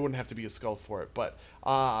it wouldn't have to be a skull fort, but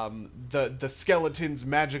the skeletons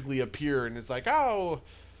magically appear and it's like, oh,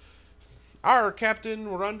 our captain,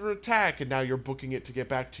 we're under attack, and now you're booking it to get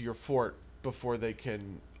back to your fort before they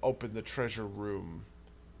can open the treasure room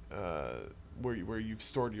where you've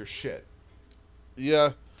stored your shit.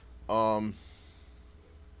 Yeah.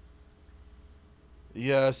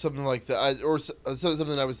 Yeah, something like that. Or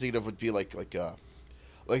something I was thinking of would be like a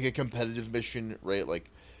competitive mission, right? Like,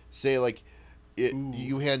 say like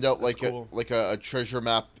you hand out like cool. a treasure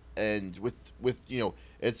map, and with you know,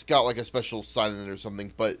 it's got like a special sign in it or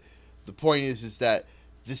something. But the point is that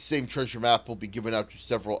this same treasure map will be given out to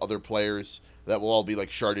several other players that will all be like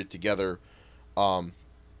sharded together, and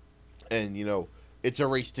you know, it's a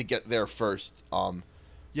race to get there first.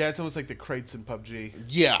 Yeah, it's almost like the crates in PUBG.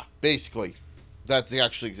 Yeah, basically. That's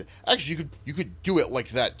actually you could do it like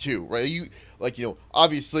that too, right? You like, you know,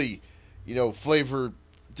 obviously, you know, flavor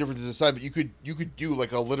differences aside, but you could do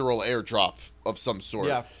like a literal airdrop of some sort.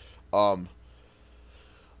 Yeah.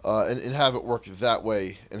 And have it work that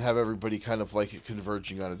way, and have everybody kind of like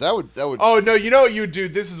converging on it. That would. Oh no, you know what you would do?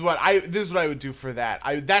 This is what I would do for that.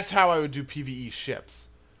 That's how I would do PvE ships.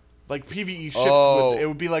 Like PvE ships, it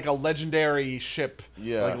would be like a legendary ship,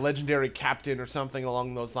 like legendary captain or something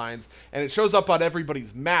along those lines, and it shows up on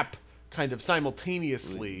everybody's map kind of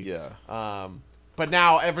simultaneously. Yeah. But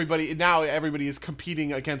now everybody is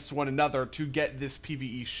competing against one another to get this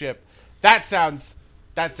PvE ship. That sounds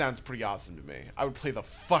pretty awesome to me. I would play the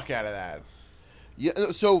fuck out of that.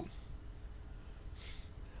 Yeah. So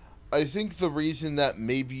I think the reason that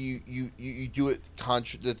maybe you do it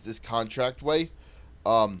this contract way.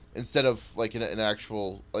 Instead of like an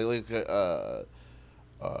actual like a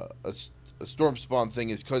storm spawn thing,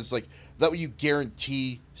 is because like that way you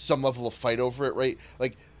guarantee some level of fight over it, right?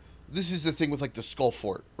 Like, this is the thing with like the Skull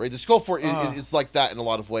Fort, right? The Skull Fort is like that in a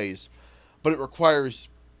lot of ways, but it requires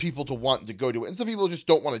people to want to go to it, and some people just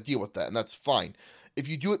don't want to deal with that, and that's fine. If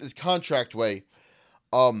you do it this contract way,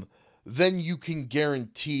 then you can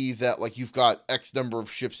guarantee that like you've got X number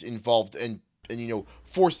of ships involved, and you know,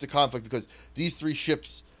 force the conflict, because these 3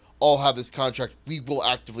 ships all have this contract. We will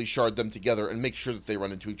actively shard them together and make sure that they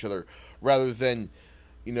run into each other, rather than,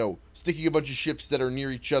 you know, sticking a bunch of ships that are near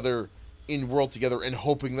each other in world together and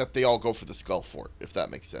hoping that they all go for the Skull Fort, if that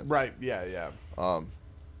makes sense. Right. Yeah.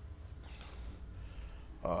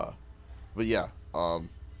 But yeah,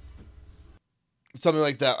 something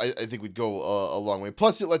like that I think would go a long way.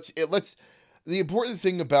 Plus, it lets the important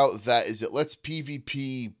thing about that is it lets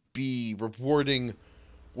PvP be rewarding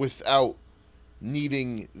without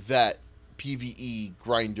needing that PvE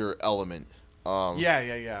grinder element.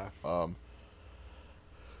 Yeah.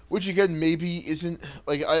 Which again maybe isn't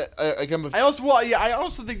like I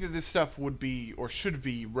also think that this stuff would be or should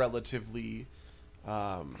be relatively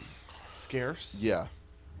scarce. Yeah.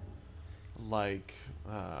 Like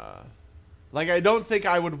I don't think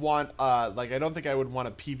I would want a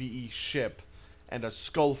PvE ship and a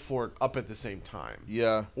Skull Fort up at the same time.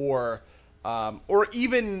 Yeah. Or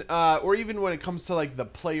even when it comes to like the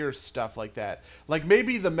player stuff like that. Like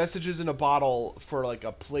maybe the messages in a bottle for like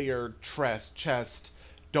a player chest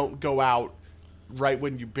don't go out right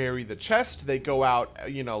when you bury the chest. They go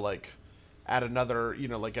out, you know, like at another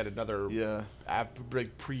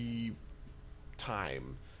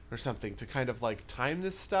pre-time or something to kind of like time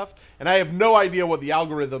this stuff. And I have no idea what the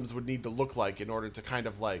algorithms would need to look like in order to kind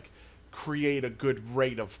of like create a good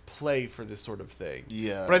rate of play for this sort of thing.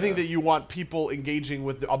 Yeah. But I think that you want people engaging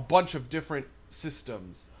with a bunch of different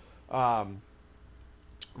systems,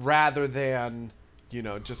 rather than, you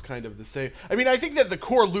know, just kind of the same. I mean, I think that the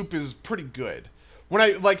core loop is pretty good. When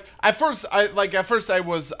I like at first I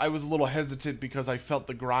was a little hesitant because I felt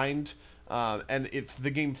the grind and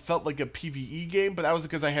the game felt like a PvE game, but that was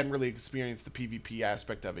because I hadn't really experienced the PvP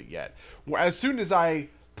aspect of it yet. As soon as I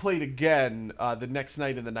played again the next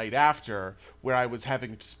night and the night after, where I was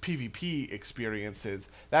having PvP experiences,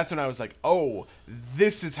 that's when I was like, oh,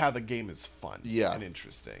 this is how the game is fun and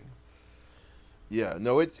interesting. Yeah,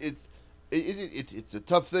 no, it's a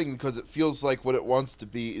tough thing because it feels like what it wants to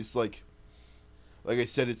be is like I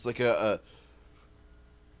said, it's like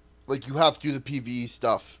like you have to do the PvE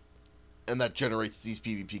stuff, and that generates these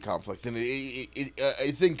PvP conflicts, and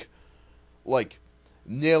I think like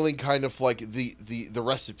nailing kind of like the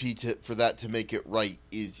recipe for that to make it right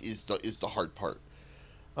is the hard part,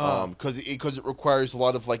 because it requires a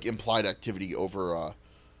lot of like implied activity over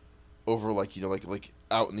like like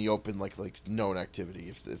out in the open like known activity,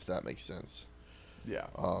 if that makes sense. Yeah.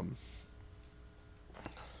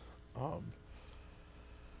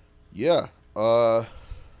 Yeah. But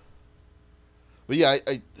yeah,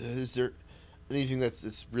 I is there anything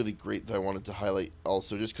that's really great that I wanted to highlight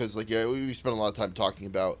also, just because like we spent a lot of time talking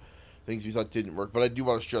about things we thought didn't work, but I do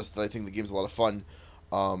want to stress that I think the game's a lot of fun.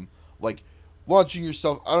 Like launching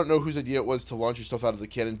yourself, I don't know whose idea it was to launch yourself out of the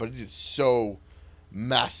cannon, but it is so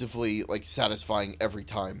massively like satisfying every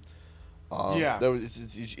time. That was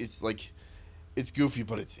it's like it's goofy,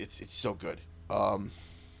 but it's so good.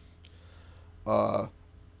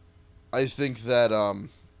 I think that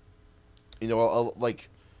like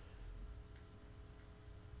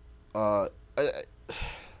I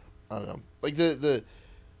don't know, like the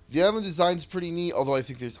island design's pretty neat, although I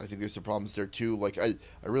think there's some problems there too. Like I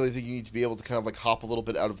really think you need to be able to kind of like hop a little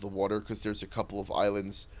bit out of the water, because there's a couple of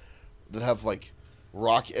islands that have like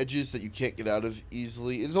rock edges that you can't get out of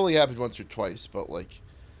easily. It's only happened once or twice, but like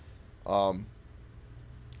I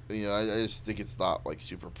just think it's not like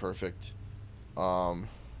super perfect. I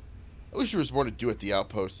wish there was more to do at the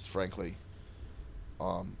outposts, frankly.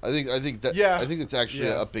 I think that's actually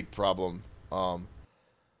a big problem.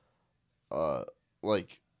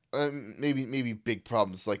 Maybe big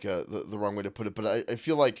problems, like the wrong way to put it, but I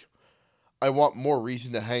feel like I want more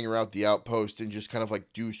reason to hang around the outpost and just kind of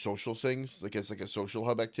like do social things, like as like a social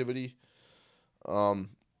hub activity. I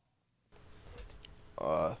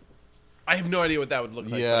have no idea what that would look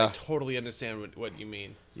like, but I totally understand what you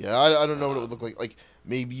mean. Yeah, I don't know what it would look like. Like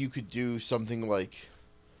maybe you could do something like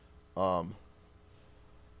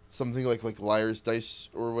Liar's Dice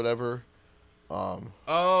or whatever.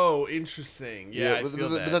 Oh, interesting. Yeah, I feel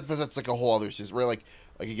that. But that's like a whole other system, where like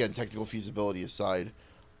again, technical feasibility aside.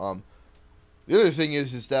 The other thing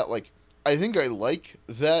is that like I think I like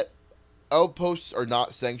that outposts are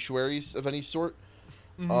not sanctuaries of any sort.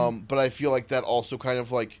 Mm-hmm. But I feel like that also kind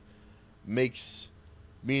of like makes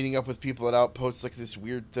meeting up with people at outposts like this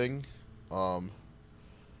weird thing. I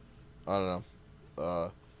don't know.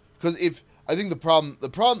 Because I think the problem,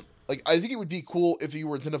 like, I think it would be cool if you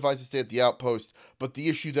were incentivized to stay at the outpost, but the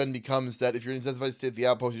issue then becomes that if you're incentivized to stay at the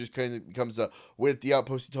outpost, it just kind of becomes a wait at the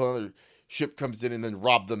outpost until another ship comes in and then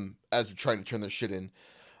rob them as they're trying to turn their shit in.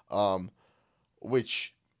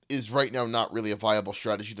 Which is right now not really a viable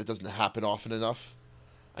strategy that doesn't happen often enough.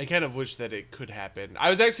 I kind of wish that it could happen.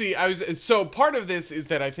 So part of this is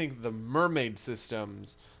that I think the mermaid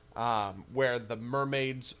systems, where the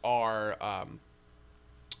mermaids are,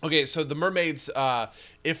 okay, so the mermaids,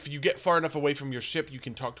 if you get far enough away from your ship, you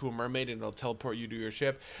can talk to a mermaid and it'll teleport you to your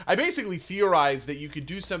ship. I basically theorized that you could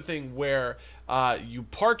do something where you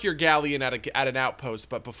park your galleon at an outpost,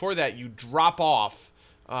 but before that you drop off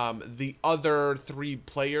the other 3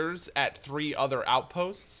 players at 3 other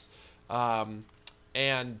outposts,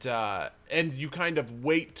 and you kind of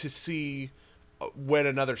wait to see when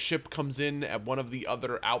another ship comes in at one of the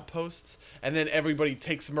other outposts, and then everybody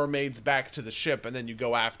takes mermaids back to the ship, and then you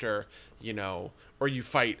go after, or you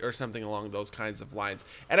fight or something along those kinds of lines.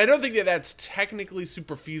 And I don't think that that's technically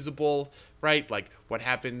super feasible, right? Like, what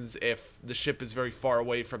happens if the ship is very far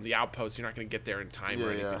away from the outpost? You're not going to get there in time or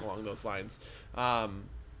anything along those lines.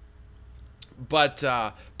 But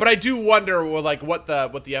I do wonder, like, what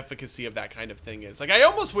the efficacy of that kind of thing is. Like, I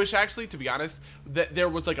almost wish, actually, to be honest, that there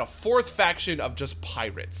was like a 4th faction of just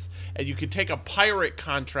pirates, and you could take a pirate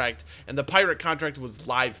contract, and the pirate contract was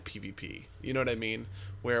live PvP. You know what I mean?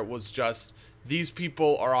 Where it was just, these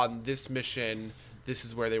people are on this mission. This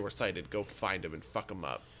is where they were sighted. Go find them and fuck them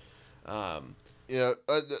up.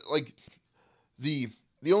 Like the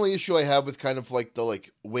only issue I have with kind of like the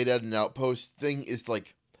like wait at an outpost thing is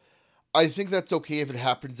like, I think that's okay if it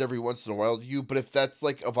happens every once in a while to you, but if that's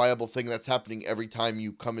like a viable thing that's happening every time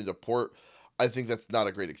you come into port, I think that's not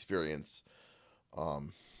a great experience.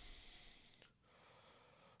 And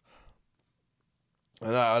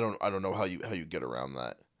I don't know how you get around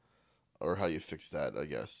that. or how you fix that, I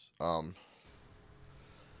guess.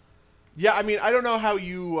 Yeah, I mean, I don't know how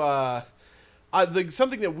you.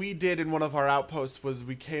 Something that we did in one of our outposts was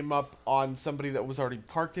we came up on somebody that was already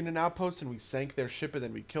parked in an outpost, and we sank their ship, and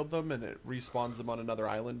then we killed them, and it respawns them on another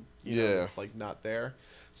island. You know, it's like not there.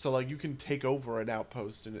 So like you can take over an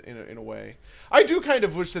outpost in a way. I do kind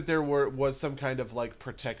of wish that there was some kind of like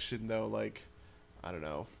protection though, like I don't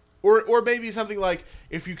know. Or maybe something like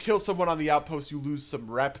if you kill someone on the outpost, you lose some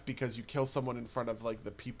rep because you kill someone in front of like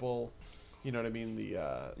the people. You know what I mean? It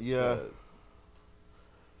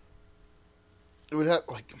would have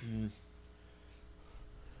like.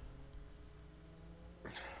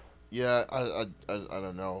 Yeah, I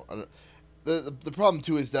don't know. The problem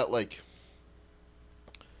too is that like.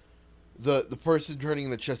 The person turning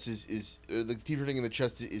in the chest is the team turning in the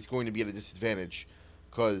chest is going to be at a disadvantage,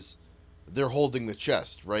 because they're holding the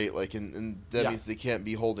chest, right? Like, and that means they can't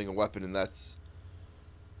be holding a weapon, and that's,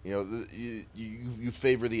 you know, you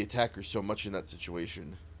favor the attacker so much in that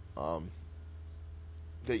situation,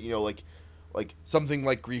 that, you know, like something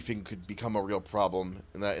like griefing could become a real problem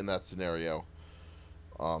in that scenario,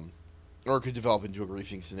 or it could develop into a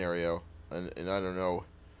griefing scenario, and I don't know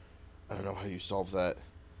how you solve that.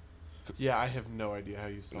 Yeah, I have no idea how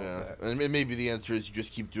you solve that. And maybe the answer is you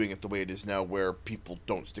just keep doing it the way it is now, where people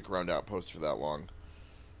don't stick around outposts for that long.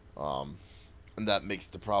 And that makes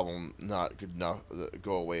the problem not good enough,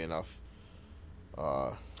 go away enough.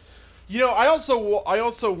 You know, I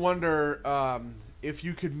also wonder if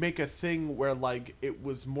you could make a thing where like it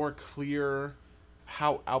was more clear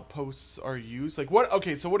how outposts are used. Like what?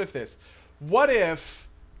 Okay, so what if this? What if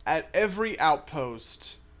at every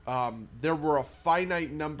outpost there were a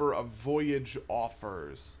finite number of voyage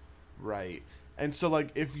offers, right? And so, like,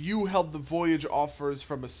 if you held the voyage offers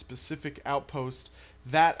from a specific outpost,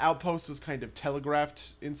 that outpost was kind of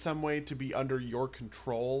telegraphed in some way to be under your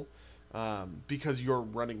control, because you're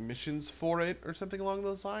running missions for it or something along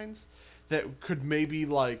those lines. That could maybe,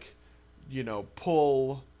 like, you know,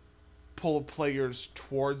 pull players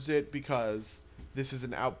towards it because this is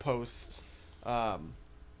an outpost.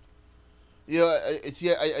 Yeah,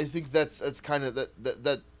 I think that's kind of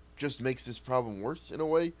that just makes this problem worse in a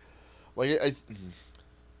way. Like I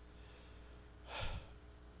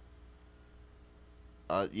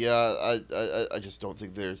just don't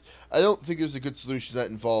think there's a good solution that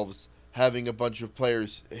involves having a bunch of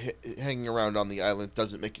players hanging around on the island.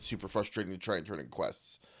 Doesn't make it super frustrating to try and turn in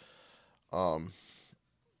quests. At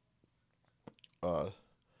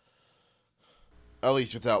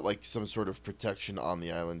least without like some sort of protection on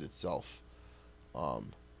the island itself.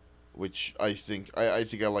 Which I think I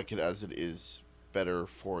like it as it is better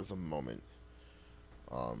for the moment.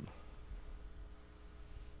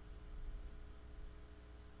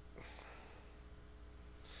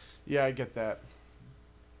 Yeah, I get that.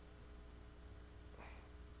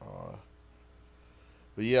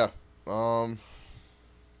 But yeah, oh,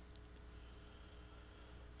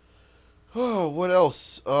 what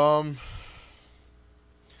else?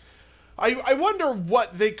 I wonder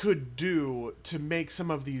what they could do to make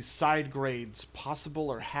some of these side grades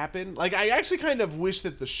possible or happen. Like, I actually kind of wish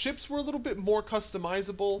that the ships were a little bit more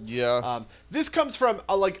customizable. Yeah. This comes from,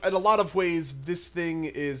 like, in a lot of ways, this thing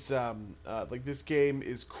is, like, this game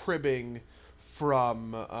is cribbing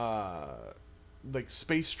from, like,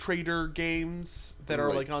 Space Trader games that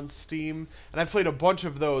are, like, on Steam. And I've played a bunch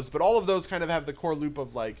of those, but all of those kind of have the core loop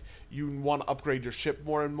of, like, you want to upgrade your ship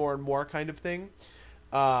more and more and more kind of thing.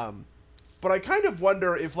 But I kind of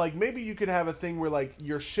wonder if, like, maybe you could have a thing where, like,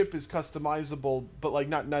 your ship is customizable, but, like,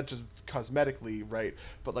 not just cosmetically, right?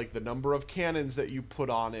 But, like, the number of cannons that you put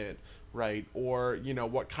on it, right? Or, you know,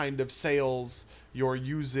 what kind of sails you're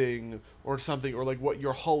using or something, or, like, what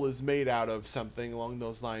your hull is made out of, something along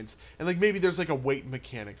those lines. And, like, maybe there's, like, a weight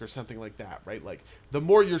mechanic or something like that, right? Like, the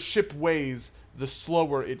more your ship weighs, the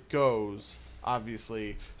slower it goes,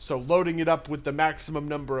 obviously. So loading it up with the maximum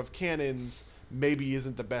number of cannons maybe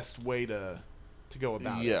isn't the best way to go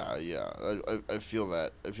about it. Yeah. I feel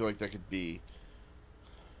that. I feel like that could be.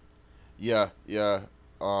 Yeah. I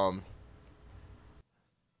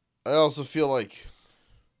also feel like.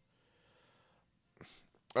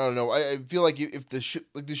 I don't know. I feel like if the ship,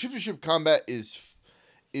 like the ship-to-ship combat is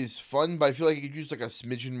fun, but I feel like it could use like a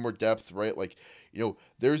smidgen more depth, right? Like, you know,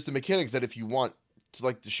 there's the mechanic that if you want to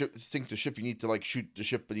like sink the ship, you need to like shoot the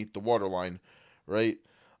ship beneath the waterline, right?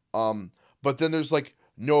 But then there's like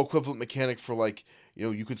no equivalent mechanic for like, you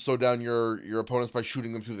know, you could slow down your opponents by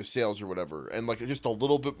shooting them through the sails or whatever, and like just a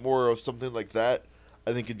little bit more of something like that,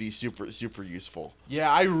 I think it'd be super useful.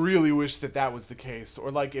 Yeah, I really wish that was the case, or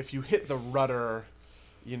like if you hit the rudder,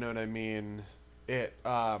 you know what I mean? It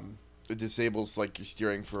it disables like your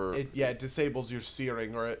steering for. It disables your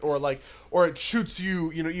steering, or it shoots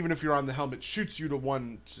you. You know, even if you're on the helmet, shoots you to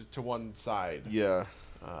one side. Yeah.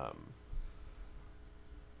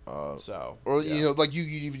 Or yeah. you know, like you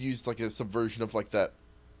even use like some version of like that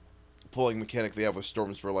pulling mechanic they have with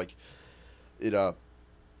Storms, where like it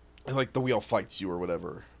like the wheel fights you or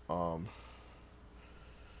whatever.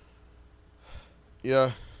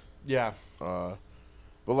 Yeah. Yeah. But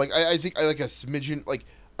like I think I like a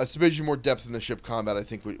smidgen more depth in the ship combat. I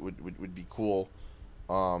think would be cool.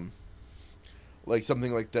 Like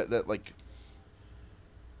something like that like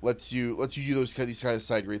lets you do these kind of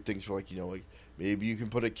side grade things where, like, you know, like maybe you can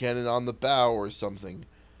put a cannon on the bow or something.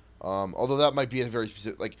 Although that might be a very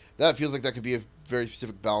specific, like, that feels like that could be a very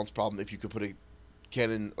specific balance problem if you could put a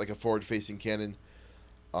cannon, like a forward facing cannon.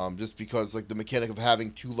 Just because like the mechanic of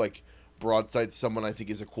having to like broadside someone, I think,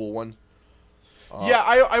 is a cool one. Yeah,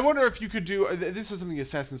 I wonder if you could do... This is something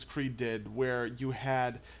Assassin's Creed did, where you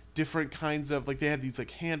had different kinds of... Like, they had these,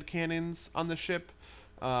 like, hand cannons on the ship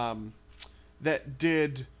that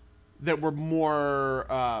were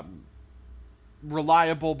more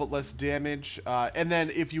reliable but less damage. And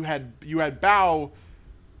then if you had bow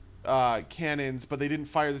cannons, but they didn't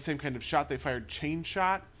fire the same kind of shot. They fired chain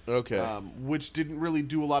shot. Okay. Which didn't really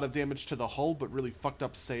do a lot of damage to the hull, but really fucked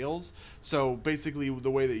up sails. So basically, the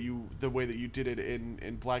way that you did it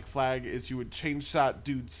in Black Flag is you would chain shot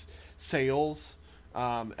dudes' sails,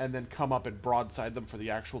 and then come up and broadside them for the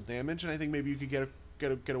actual damage. And I think maybe you could get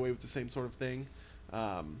away with the same sort of thing.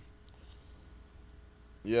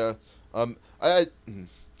 Yeah.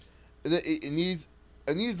 It needs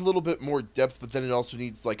a little bit more depth, but then it also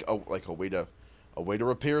needs like a way to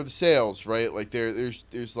repair the sails, right? Like there's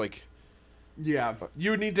like, yeah,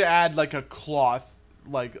 you would need to add like a cloth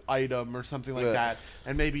like item or something like that,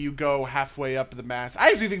 and maybe you go halfway up the mast. I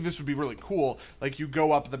actually think this would be really cool. Like you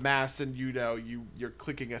go up the mast and you're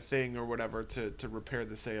clicking a thing or whatever to repair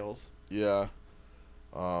the sails. Yeah.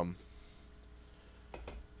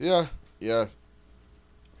 Yeah.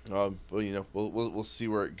 Well, you know, we'll see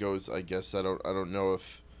where it goes. I guess I don't know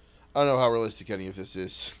how realistic any of this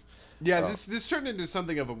is. Yeah, this turned into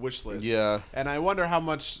something of a wish list. Yeah. And I wonder how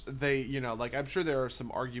much they, you know, like, I'm sure there are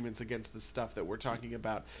some arguments against the stuff that we're talking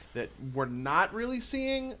about that we're not really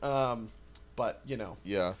seeing. But, you know.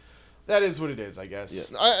 Yeah. That is what it is, I guess.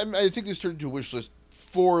 Yeah. I think this turned into a wish list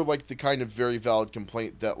for, like, the kind of very valid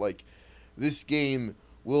complaint that, like, this game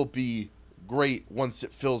will be great once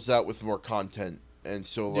it fills out with more content. And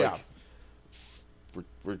so, like,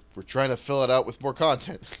 we're trying to fill it out with more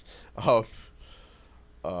content. I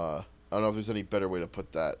don't know if there's any better way to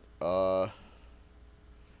put that. But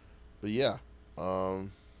yeah. You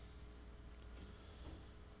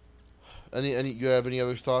have any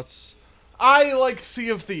other thoughts? I like Sea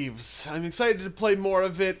of Thieves. I'm excited to play more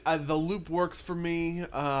of it. The loop works for me.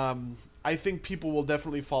 I think people will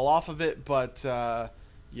definitely fall off of it, but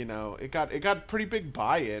you know, it got pretty big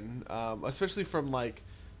buy-in, especially from like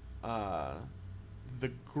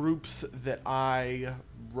the groups that I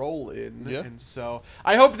roll in. Yeah. And so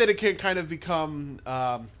I hope that it can kind of become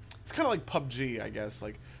it's kind of like PUBG, I guess,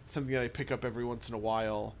 like something that I pick up every once in a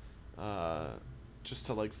while just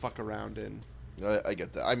to like fuck around in. I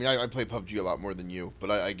get that. I mean, I play PUBG a lot more than you, but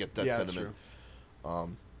I get that sentiment.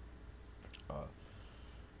 True.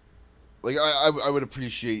 Like I would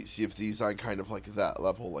appreciate Sea of Thieves on kind of like that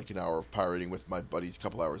level, like an hour of pirating with my buddies, a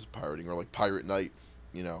couple hours of pirating, or like Pirate Night,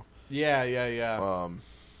 you know. Yeah.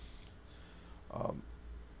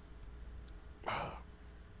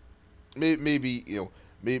 Maybe you know,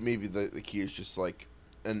 maybe the key is just like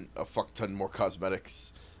a fuck ton more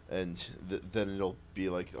cosmetics, and then it'll be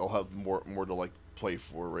like I'll have more to like play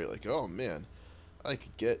for, right? Like, oh man, I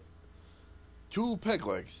could get 2 peg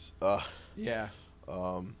legs. Yeah.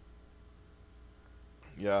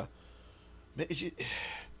 Yeah.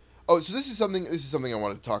 Oh, so this is something I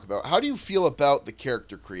wanted to talk about. How do you feel about the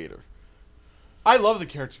character creator? I love the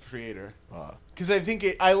character creator because I think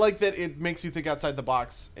I like that it makes you think outside the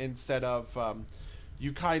box instead of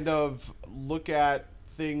you kind of look at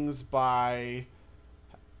things by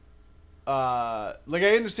like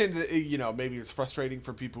I understand that, you know, maybe it's frustrating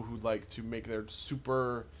for people who like to make their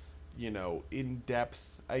super, you know, in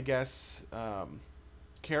depth, I guess,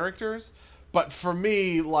 characters, but for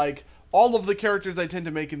me, like, all of the characters I tend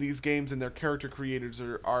to make in these games and their character creators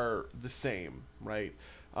are the same, right?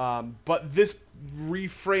 But this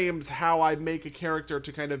reframes how I make a character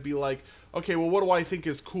to kind of be like, okay, well, what do I think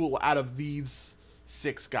is cool out of these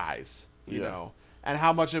 6 guys, you know? And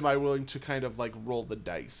how much am I willing to kind of like roll the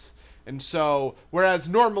dice? And so, whereas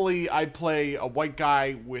normally I'd play a white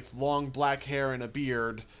guy with long black hair and a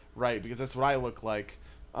beard, right? Because that's what I look like.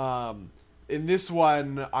 In this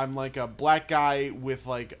one, I'm like a black guy with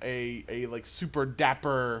like a like super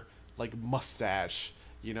dapper like mustache,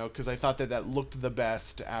 because I thought that looked the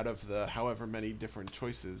best out of the however many different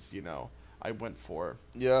choices, I went for.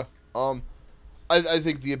 Yeah. I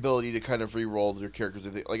think the ability to kind of re-roll their characters, I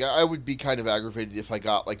think, like, I would be kind of aggravated if I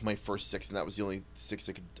got like my first 6 and that was the only 6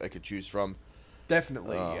 I could choose from.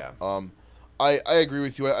 Definitely, yeah. I agree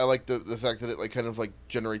with you. I like the fact that it like kind of like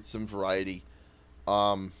generates some variety.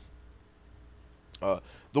 The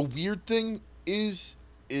weird thing is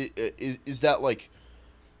that like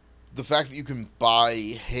the fact that you can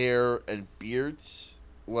buy hair and beards,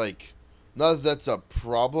 like, not that that's a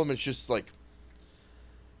problem. It's just like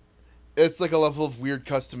it's like a level of weird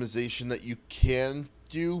customization that you can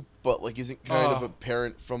do, but like isn't kind of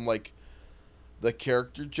apparent from like the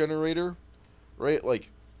character generator, right?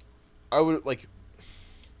 Like I would at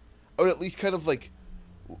least kind of like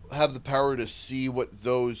have the power to see what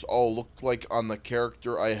those all looked like on the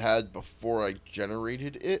character I had before I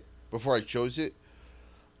generated it, before I chose it.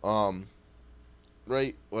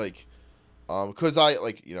 Right? Like, because I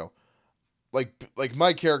like, like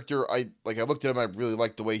my character, I looked at him, I really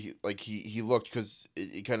liked the way he looked, because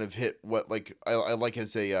it kind of hit what like I like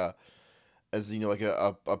as a like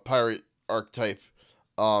a pirate archetype,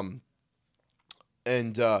 and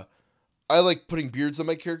I like putting beards on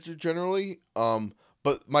my character generally,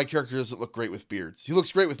 but my character doesn't look great with beards. He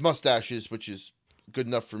looks great with mustaches, which is good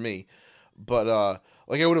enough for me. But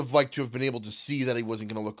like I would have liked to have been able to see that he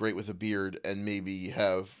wasn't going to look great with a beard and maybe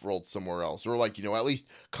have rolled somewhere else, or like at least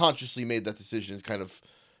consciously made that decision, kind of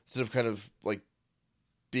instead of kind of like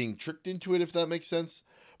being tricked into it, if that makes sense.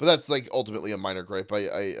 But that's like ultimately a minor gripe.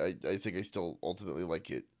 I think I still ultimately like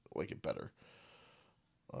it better.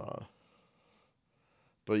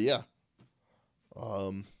 But yeah.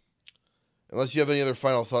 Unless you have any other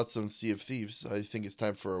final thoughts on Sea of Thieves, I think it's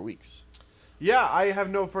time for our weeks. Yeah, I have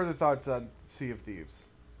no further thoughts on Sea of Thieves.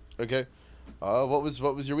 Okay. What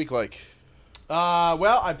was your week like?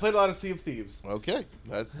 Well, I played a lot of Sea of Thieves. Okay,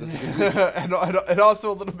 that's a good week. and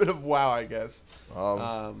also a little bit of WoW, I guess.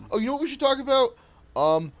 Oh, you know what we should talk about?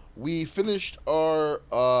 We finished our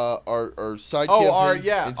side campaign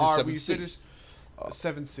into 7C. We finished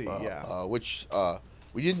 7C, yeah. Which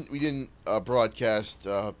we didn't broadcast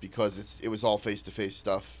because it was all face-to-face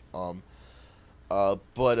stuff.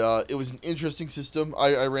 But it was an interesting system.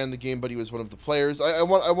 I ran the game, Buddy was one of the players. I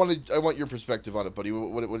want your perspective on it, Buddy.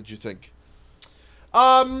 What did you think?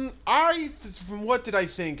 From what did I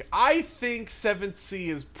think? I think 7th Sea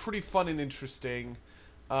is pretty fun and interesting.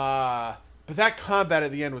 But that combat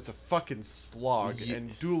at the end was a fucking slog,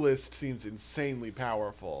 and Duelist seems insanely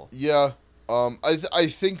powerful. Yeah. I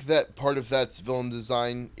think that part of that's villain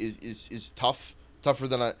design is tougher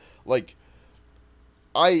than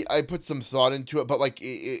I put some thought into it, but like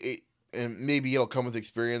it and maybe it'll come with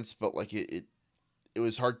experience, but like it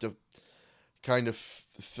was hard to kind of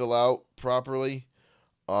fill out properly.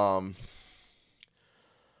 And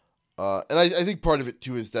I think part of it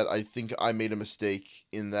too is that I think I made a mistake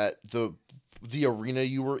in that the arena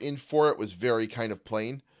you were in for it was very kind of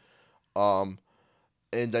plain. And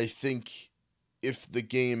I think if the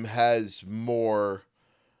game has more,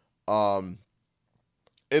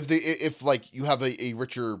 if like you have a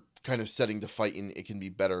richer kind of setting to fight in, it can be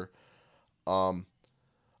better.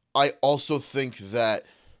 I also think that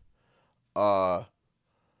part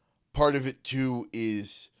of it too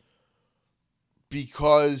is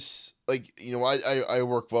because like I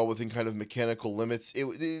work well within kind of mechanical limits.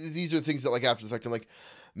 These are things that like after the fact I'm like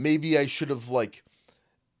maybe I should have like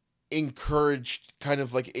encouraged kind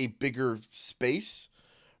of like a bigger space,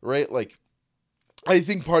 right? Like I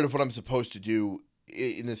think part of what I'm supposed to do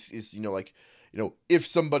in this is if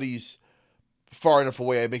somebody's far enough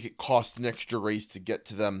away, I make it cost an extra raise to get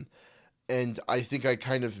to them. And I think I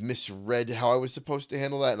kind of misread how I was supposed to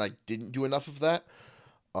handle that, and I didn't do enough of that.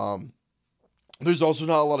 There's also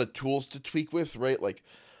not a lot of tools to tweak with, right? Like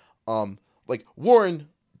Warren,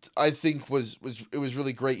 I think was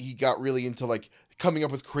really great. He got really into like coming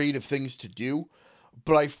up with creative things to do,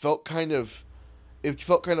 but it felt kind of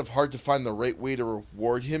hard to find the right way to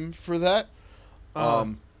reward him for that.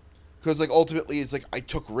 Because like ultimately it's like I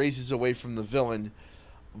took raises away from the villain,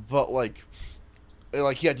 but like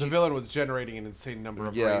yeah, the villain was generating an insane number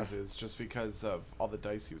of raises just because of all the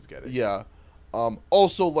dice he was getting. Yeah.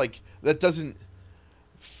 Also like that doesn't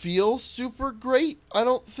feel super great, I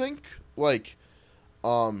don't think. Like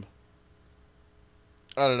I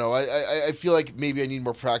don't know. I feel like maybe I need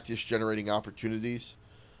more practice generating opportunities.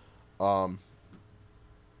 But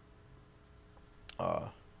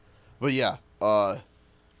yeah.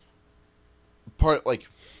 Part like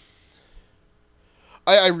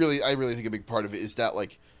I really think a big part of it is that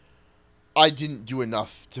like I didn't do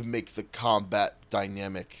enough to make the combat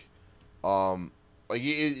dynamic. Like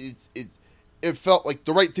it felt like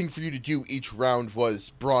the right thing for you to do each round was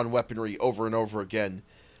brawn weaponry over and over again.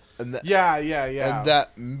 And that, yeah. And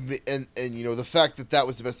that, and you know, the fact that that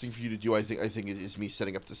was the best thing for you to do, I think is me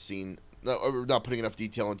setting up the scene, not putting enough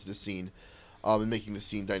detail into the scene, and making the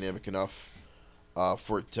scene dynamic enough,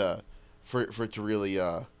 for it to really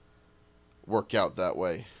work out that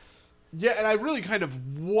way. Yeah, and I really kind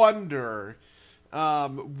of wonder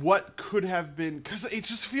what could have been, because it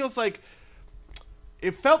just feels like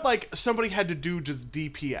it felt like somebody had to do just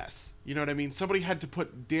DPS. You know what I mean? Somebody had to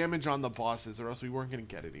put damage on the bosses, or else we weren't going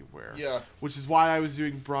to get anywhere. Yeah. Which is why I was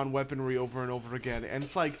doing brawn weaponry over and over again. And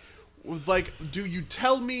it's like, do you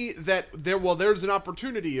tell me that there's an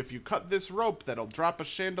opportunity if you cut this rope that'll drop a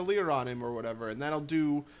chandelier on him or whatever, and that'll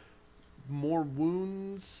do more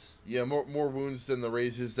wounds? Yeah, more wounds than the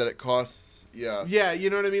raises that it costs. Yeah. Yeah, you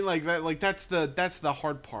know what I mean? Like that. Like that's the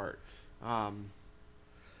hard part.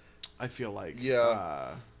 I feel like.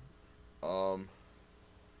 Yeah.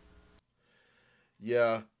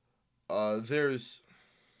 Yeah. There's.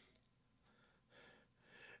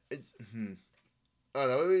 It's. I don't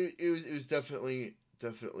know. It was definitely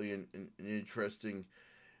an interesting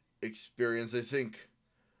experience. I think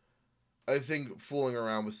fooling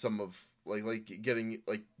around with some of like getting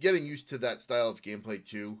used to that style of gameplay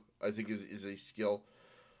too, I think is a skill.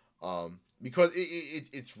 Because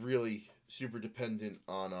it's really super dependent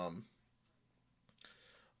on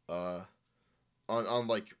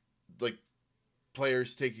like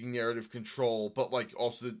players taking narrative control, but like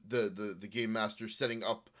also the game master setting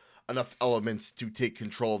up enough elements to take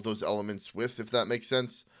control of those elements with, if that makes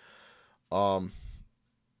sense. Yeah,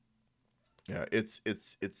 it's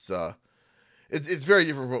very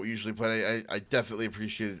different from what we usually play. I definitely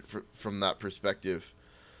appreciate it from that perspective.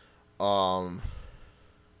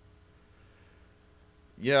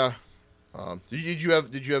 Yeah. Did you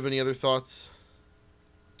have any other thoughts?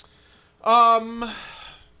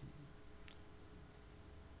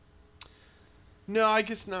 No, I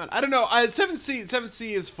guess not. I don't know.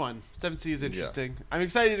 7C is fun. 7C is interesting. Yeah. I'm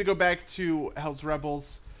excited to go back to Hell's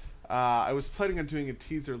Rebels. I was planning on doing a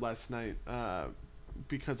teaser last night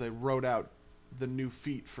because I wrote out the new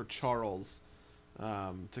feat for Charles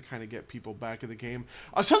to kind of get people back in the game.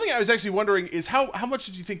 Something I was actually wondering is how much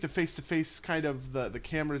did you think the face-to-face kind of the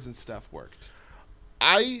cameras and stuff worked?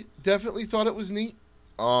 I definitely thought it was neat.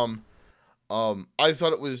 I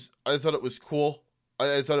thought it was cool.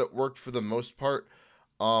 I thought it worked for the most part.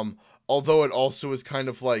 Although it also was kind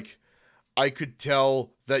of like I could tell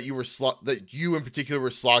that you were that you in particular were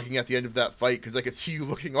slogging at the end of that fight, because I could see you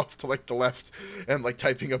looking off to like the left and like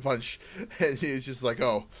typing a bunch, and it was just like,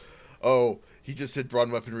 oh, he just hit brawn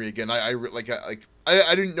weaponry again. I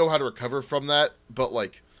didn't know how to recover from that, but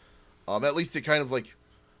like, at least it kind of like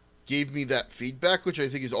gave me that feedback, which I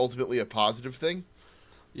think is ultimately a positive thing.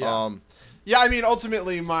 Yeah. Yeah, I mean,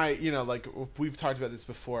 ultimately, like we've talked about this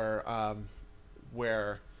before,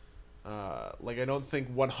 where, like, I don't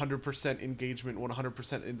think 100% engagement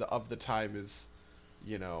 100% of the time is,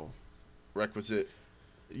 requisite.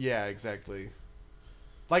 Yeah, exactly.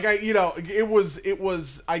 Like it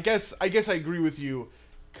was. I guess I agree with you,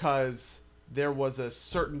 because there was a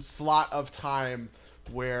certain slot of time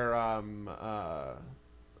where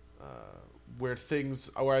where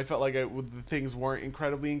I felt like the things weren't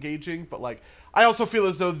incredibly engaging, but like I also feel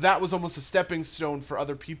as though that was almost a stepping stone for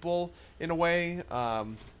other people in a way,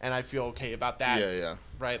 and I feel okay about that. Yeah.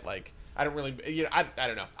 Right, like I don't really, I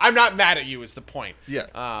don't know. I'm not mad at you is the point.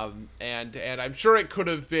 Yeah. And I'm sure it could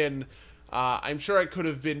have been,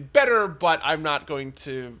 better, but I'm not going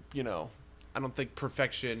to, I don't think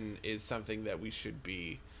perfection is something that we should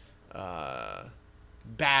be,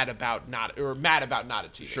 mad about not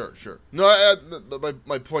achieving. Sure. No,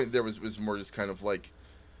 my point there was more just kind of like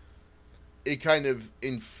it kind of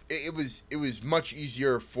it was much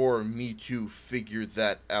easier for me to figure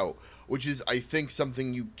that out, which is I think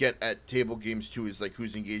something you get at table games too, is like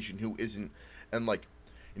who's engaged and who isn't, and like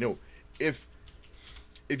if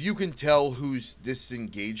you can tell who's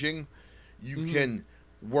disengaging, you can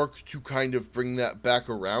work to kind of bring that back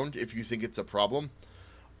around if you think it's a problem.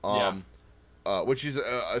 Which is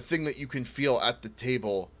a thing that you can feel at the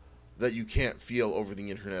table that you can't feel over the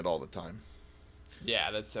internet all the time.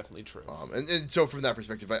 Yeah, that's definitely true. And so from that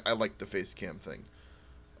perspective, I like the face cam thing.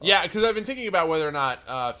 Yeah, because I've been thinking about whether or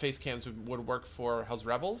not face cams would work for Hell's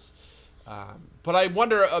Rebels. But I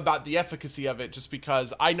wonder about the efficacy of it, just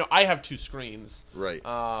because I know I have two screens. Right.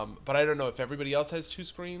 But I don't know if everybody else has two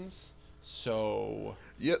screens. So...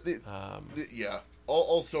 Yeah.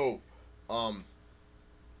 Also...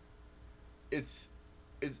 it's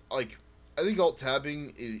like I think alt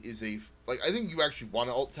tabbing is a like I think you actually want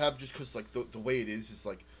to alt tab just because like the way it is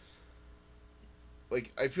like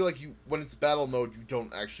I feel like you when it's battle mode you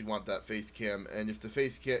don't actually want that face cam, and if the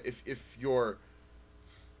face cam if your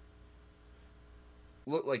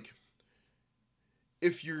look like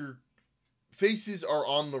if your faces are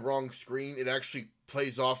on the wrong screen, it actually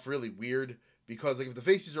plays off really weird because like if the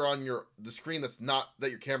faces are on the screen that's not that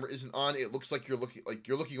your camera isn't on, it looks like you're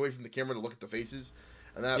looking away from the camera to look at the faces,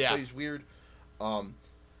 and that plays weird. And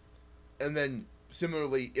then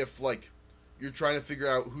similarly, if like you're trying to figure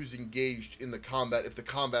out who's engaged in the combat, if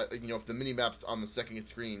the mini map's on the second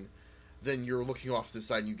screen, then you're looking off to the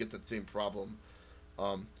side and you get that same problem.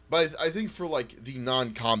 But I think for like the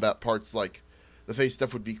non-combat parts, like the face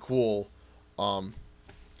stuff would be cool.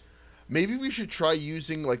 Maybe we should try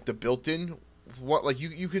using like the built-in like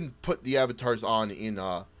you can put the avatars on in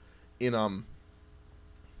Roll20.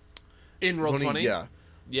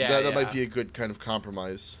 Yeah. That might be a good kind of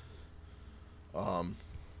compromise.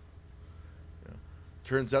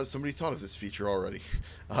 Turns out somebody thought of this feature already.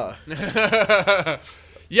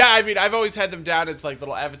 Yeah, I mean, I've always had them down as like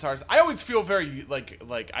little avatars. I always feel very like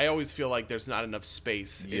I always feel like there's not enough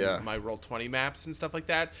space in my Roll20 maps and stuff like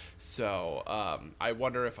that. So I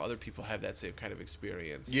wonder if other people have that same kind of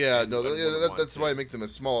experience. Yeah, that's why I make them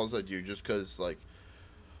as small as I do, just because like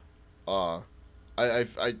I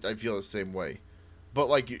feel the same way. But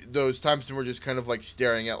like those times when we're just kind of like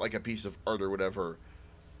staring at like a piece of art or whatever,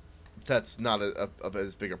 that's not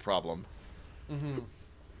as big a problem. Mm-hmm.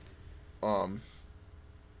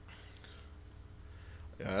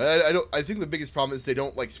 Yeah, I think the biggest problem is they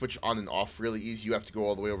don't like switch on and off really easy. You have to go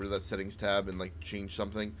all the way over to that settings tab and like change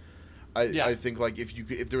something. I think like if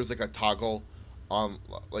there was like a toggle on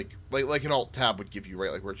like an alt tab would give you,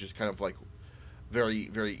 right, like where it's just kind of like very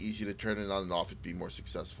very easy to turn it on and off, it'd be more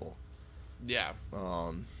successful. Yeah.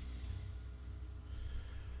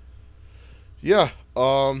 Yeah.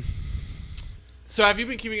 So have you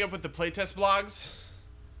been keeping up with the playtest blogs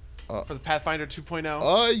for the Pathfinder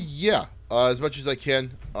 2.0? Yeah. As much as I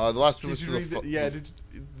can. The last one was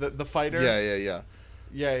the fighter.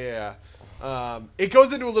 Yeah. It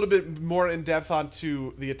goes into a little bit more in depth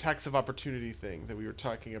onto the attacks of opportunity thing that we were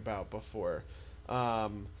talking about before.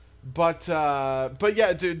 But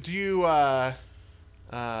yeah, do you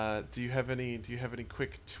have any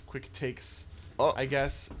quick takes? I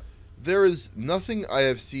guess there is nothing I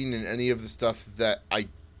have seen in any of the stuff that I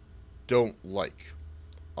don't like.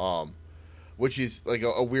 Which is like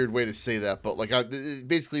a weird way to say that, but like it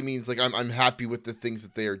basically means like I'm happy with the things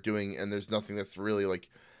that they are doing, and there's nothing that's really like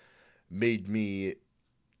made me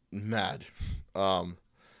mad, or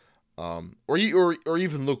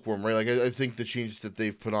even lukewarm, right? Like I think the changes that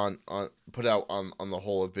they've put out on the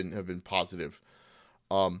whole have been positive.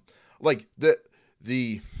 Like the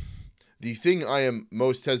thing I am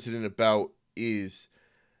most hesitant about is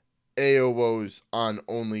AOOs on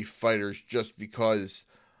only fighters, just because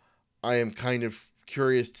I am kind of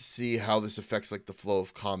curious to see how this affects like the flow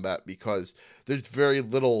of combat, because there's very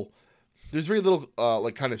little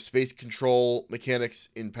like kind of space control mechanics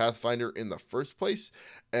in Pathfinder in the first place,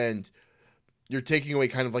 and you're taking away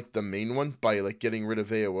kind of like the main one by like getting rid of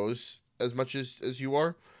AOOs as much as you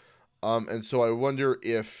are. And so I wonder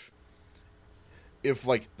if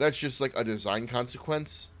like that's just like a design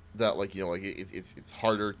consequence that like, you know, like it's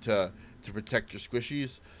harder to protect your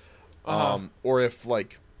squishies, or if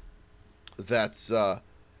like that's the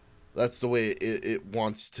way it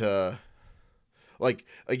wants to like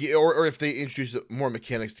or if they introduce more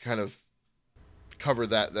mechanics to kind of cover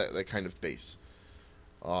that kind of base,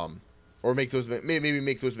 or make those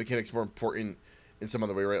mechanics more important in some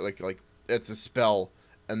other way, right? Like it's a spell,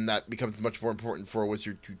 and that becomes much more important for a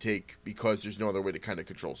wizard to take because there's no other way to kind of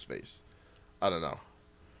control space. I don't know.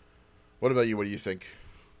 What about you? What do you think?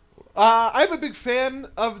 I'm a big fan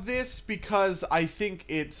of this because I think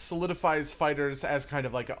it solidifies fighters as kind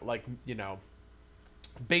of like you know,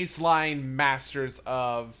 baseline masters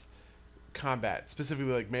of combat,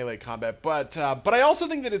 specifically like melee combat. But I also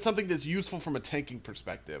think that it's something that's useful from a tanking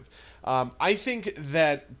perspective. I think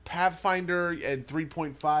that Pathfinder and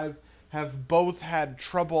 3.5 have both had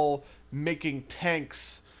trouble making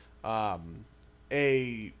tanks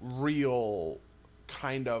a real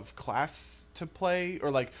kind of class to play,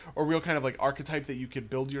 or like a real kind of like archetype that you could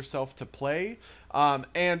build yourself to play.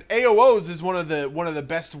 And AOOs is one of the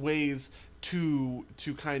best ways to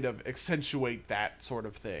kind of accentuate that sort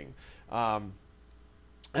of thing. And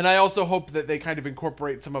I also hope that they kind of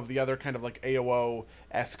incorporate some of the other kind of like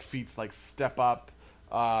AOO-esque feats, like Step Up,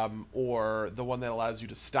 or the one that allows you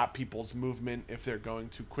to stop people's movement if they're going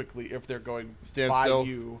too quickly, if they're going Stand by still.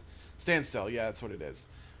 you. Standstill, yeah, that's what it is.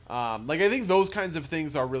 Like, I think those kinds of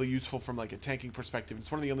things are really useful from, like, a tanking perspective.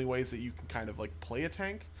 It's one of the only ways that you can kind of, like, play a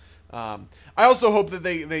tank. I also hope that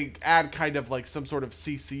they add kind of, like, some sort of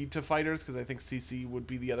CC to fighters, because I think CC would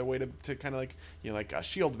be the other way to kind of, like, like a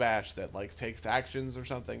shield bash that, like, takes actions or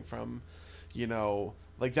something from,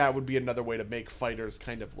 like, that would be another way to make fighters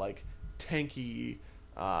kind of, like, tanky,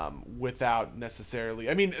 without necessarily...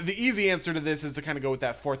 I mean, the easy answer to this is to kind of go with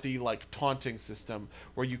that 4th like, taunting system,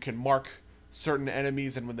 where you can mark certain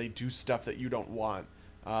enemies, and when they do stuff that you don't want,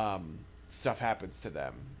 stuff happens to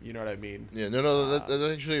them. You know what I mean? Yeah, that's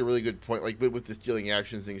actually a really good point. Like, with this dealing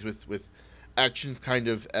actions things, with actions kind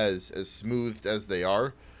of as smoothed as they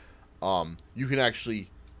are, you can actually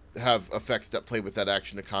have effects that play with that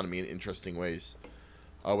action economy in interesting ways,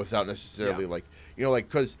 without necessarily,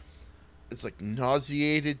 because it's like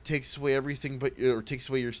nauseated takes away everything or takes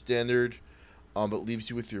away your standard, but leaves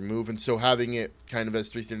you with your move. And so having it kind of as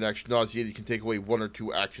 3 standard action, nauseated can take away 1 or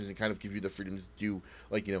 2 actions and kind of give you the freedom to do,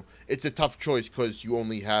 it's a tough choice because you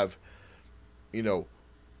only have, 1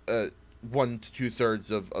 to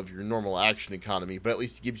 2/3 of your normal action economy, but at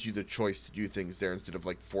least it gives you the choice to do things there instead of,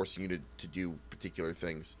 like, forcing you to do particular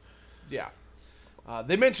things. Yeah.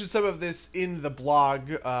 They mentioned some of this in the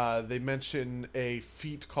blog. They mention a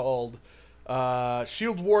feat called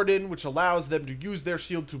Shield Warden, which allows them to use their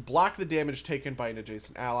shield to block the damage taken by an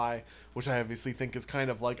adjacent ally, which I obviously think is kind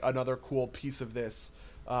of like another cool piece of this.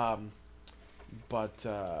 Yes.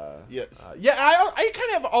 I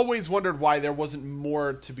kind of always wondered why there wasn't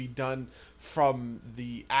more to be done from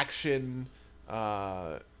the action,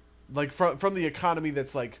 like from the economy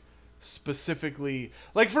that's like specifically,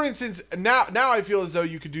 like, for instance, now I feel as though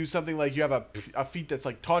you could do something like you have a feat that's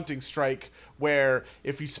like Taunting Strike, where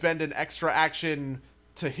if you spend an extra action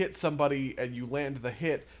to hit somebody and you land the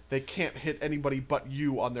hit, they can't hit anybody but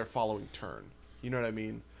you on their following turn. You know what I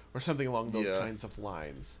mean? Or something along those kinds of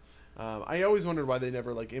lines. I always wondered why they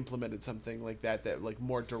never, like, implemented something like that like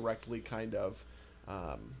more directly kind of.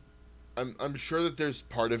 I'm sure that there's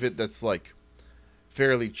part of it that's, like,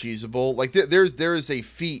 fairly cheesable. Like, there is a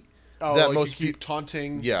feat. Oh, that like most you keep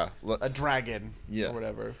taunting a dragon or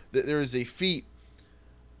whatever. There is a feat.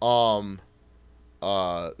 There's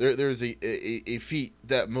a feat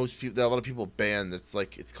that a lot of people ban. That's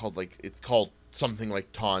like it's called something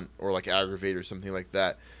like taunt or like aggravate or something like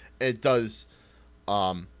that. It does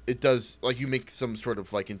like you make some sort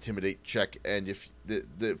of like intimidate check, and if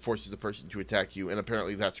that forces the person to attack you, and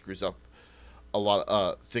apparently that screws up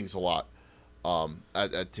things a lot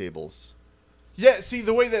at tables. Yeah, see,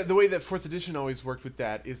 the way that 4th edition always worked with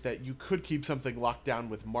that is that you could keep something locked down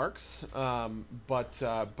with marks, but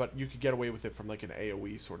you could get away with it from like an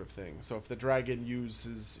AoE sort of thing. So if the dragon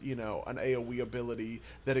uses, an AoE ability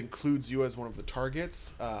that includes you as one of the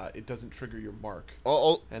targets, it doesn't trigger your mark,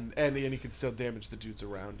 and you can still damage the dudes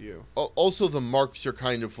around you. Also, the marks are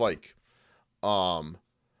kind of like, you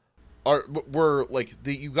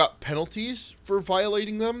got penalties for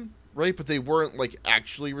violating them. Right, but they weren't like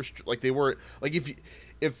actually like they weren't like if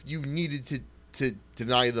you needed to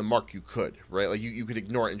deny the mark, you could, right? Like you could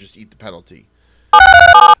ignore it and just eat the penalty.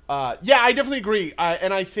 Yeah, I definitely agree,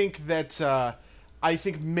 and I think that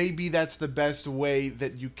maybe that's the best way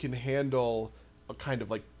that you can handle a kind of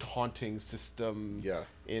like taunting system. Yeah.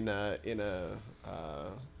 In a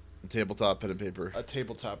tabletop pen and paper. A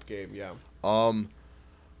tabletop game, yeah.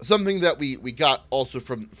 Something that we got also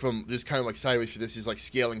from just kind of like sideways for this is like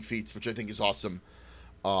scaling feats, which I think is awesome.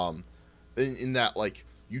 In that, like,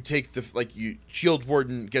 you take Shield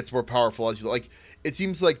Warden gets more powerful as you like. It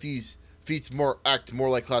seems like these feats act more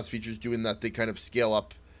like class features, doing that they kind of scale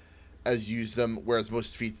up as you use them, whereas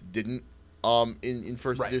most feats didn't in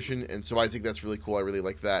first edition, and so I think that's really cool. I really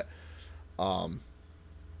like that. Also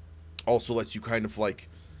lets you kind of like.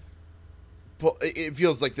 But it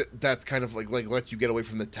feels like that's kind of like lets you get away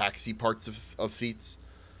from the taxi parts of feats.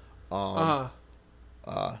 And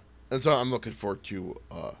so I'm looking forward to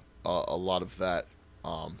a lot of that.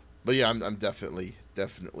 But yeah, I'm definitely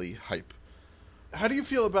hype. How do you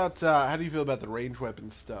feel about the range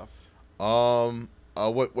weapon stuff?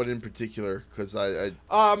 What in particular? Because they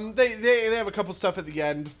have a couple stuff at the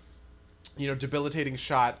end. Debilitating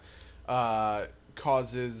shot.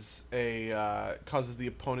 Causes the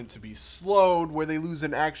opponent to be slowed, where they lose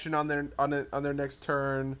an action on their next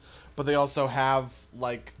turn, but they also have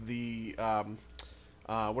like the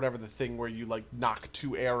whatever the thing where you like knock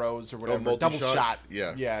 2 arrows or whatever, double shot.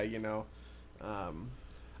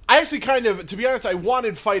 I actually kind of, to be honest, I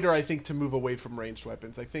wanted fighter, I think, to move away from ranged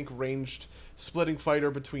weapons. I think splitting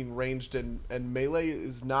fighter between ranged and melee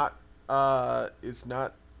is not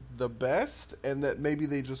the best, and that maybe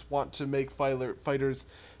they just want to make fighters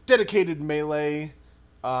dedicated melee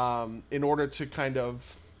in order to kind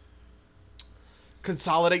of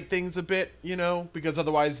consolidate things a bit, you know, because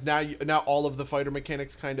otherwise now all of the fighter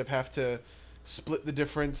mechanics kind of have to split the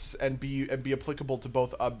difference and be applicable to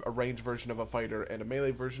both a ranged version of a fighter and a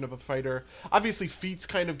melee version of a fighter. Obviously, feats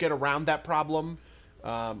kind of get around that problem,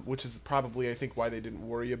 which is probably, I think, why they didn't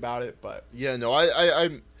worry about it. But yeah, no,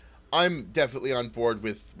 I'm definitely on board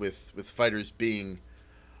with fighters being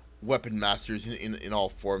weapon masters in all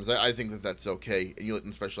forms. I think that's okay, and you let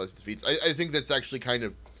them specialize with feats. I think that's actually kind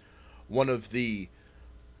of one of the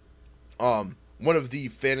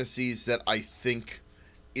fantasies that I think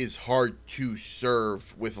is hard to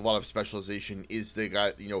serve with a lot of specialization is the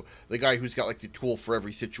guy who's got like the tool for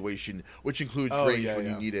every situation, which includes range when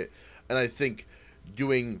you need it. And I think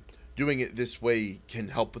doing it this way can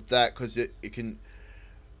help with that, because I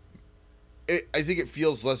think it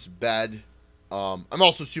feels less bad. I'm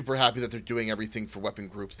also super happy that they're doing everything for weapon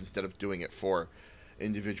groups instead of doing it for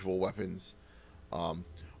individual weapons.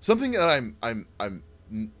 Something that I'm a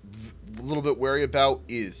little bit wary about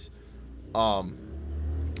is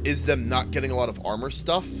them not getting a lot of armor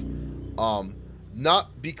stuff.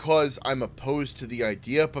 Not because I'm opposed to the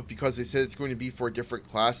idea, but because they said it's going to be for a different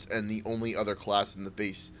class, and the only other class in the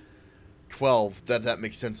base 12 that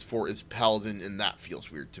makes sense for is Paladin, and that feels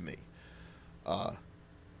weird to me.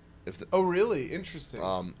 Oh, really? Interesting.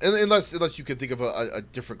 And unless you can think of a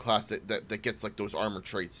different class that gets like those armor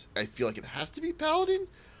traits, I feel like it has to be Paladin.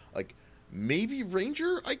 Like maybe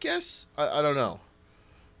Ranger, I guess. I don't know.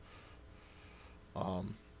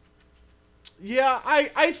 Yeah,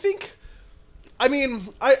 I think. I mean,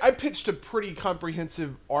 I pitched a pretty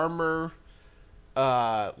comprehensive armor,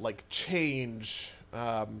 like change,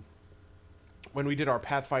 when we did our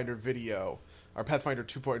Pathfinder video, our Pathfinder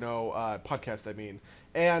 2.0 podcast. I mean,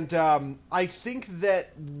 and I think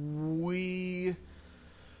that we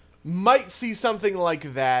might see something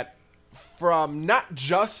like that from not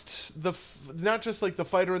just like the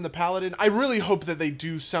fighter and the paladin. I really hope that they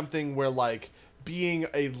do something where like being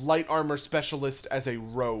a light armor specialist as a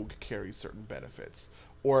rogue carries certain benefits,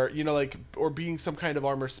 or or being some kind of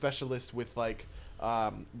armor specialist with like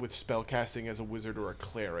with spell casting as a wizard or a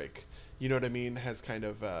cleric. You know what I mean? Has kind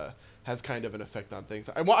of an effect on things.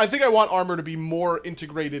 I think I want armor to be more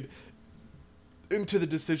integrated into the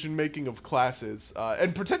decision making of classes,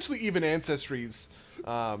 and potentially even ancestries.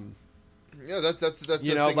 Yeah, that's the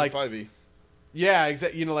thing like, of 5e. Yeah,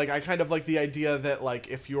 exactly. I kind of like the idea that like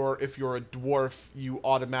if you're a dwarf, you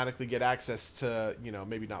automatically get access to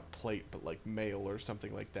maybe not plate, but like mail or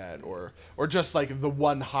something like that, or just like the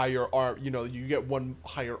one higher you get one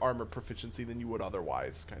higher armor proficiency than you would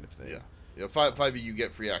otherwise, kind of thing. Yeah. 5e you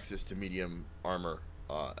get free access to medium armor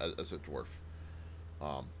as a dwarf.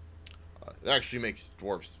 It actually makes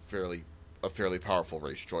dwarves a fairly powerful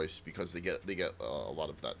race choice because they get a lot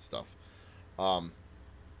of that stuff.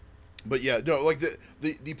 But yeah, no, like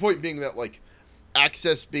the point being that like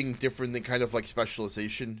access being different than kind of like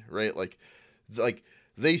specialization, right? Like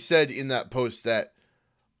they said in that post that,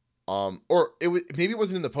 or maybe it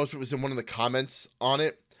wasn't in the post, but it was in one of the comments on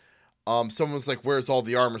it. Someone was like, "Where's all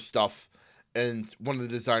the armor stuff?" And one of the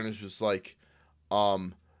designers was like,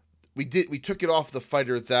 we took it off the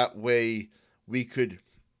fighter that way we could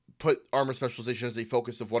put armor specialization as a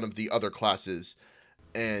focus of one of the other classes."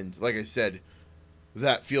 And like I said,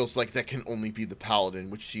 that feels like that can only be the paladin,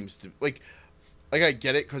 which seems to like I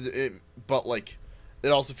get it but like it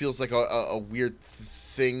also feels like a weird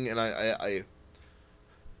thing, and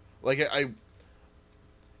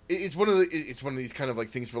it's one of these kind of like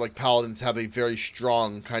things where like paladins have a very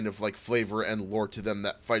strong kind of like flavor and lore to them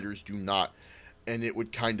that fighters do not, and it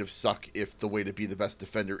would kind of suck if the way to be the best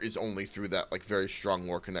defender is only through that like very strong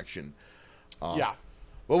lore connection. Yeah.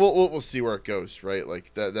 Well, we'll see where it goes, right?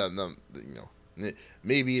 Like that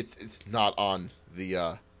maybe it's not on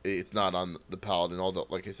the paladin, although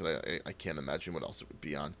like I said, I can't imagine what else it would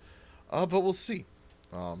be on. But we'll see.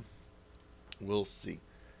 We'll see.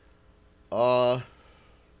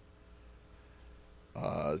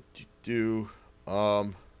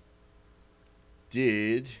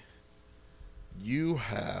 Did you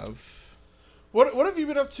have what have you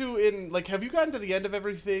been up to in like? Have you gotten to the end of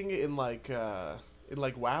everything in like WoW?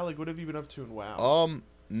 Like, what have you been up to in WoW?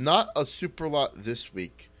 Not a super lot this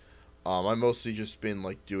week. I mostly just been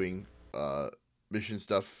like doing mission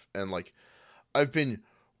stuff, and like I've been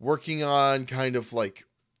working on kind of like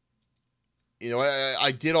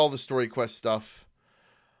I did all the story quest stuff.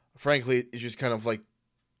 Frankly, it's just kind of like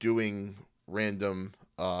doing random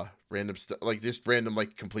stuff, like just random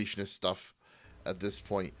like completionist stuff at this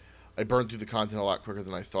point. I burned through the content a lot quicker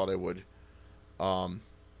than I thought I would. But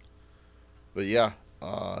yeah,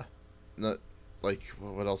 Not like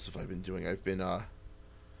what else have I been doing? I've been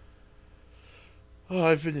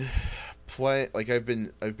playing like I've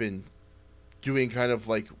been doing kind of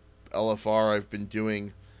like LFR. I've been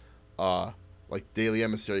doing like daily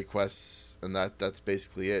emissary quests, and that's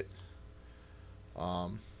basically it.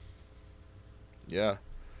 Yeah.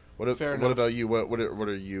 Fair What enough. about you? What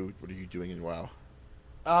are you doing in WoW?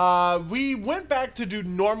 We went back to do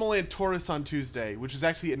normal and Taurus on Tuesday, which is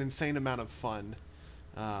actually an insane amount of fun.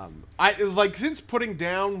 I like since putting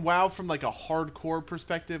down WoW from like a hardcore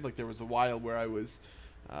perspective. Like there was a while where I was,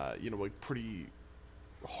 like pretty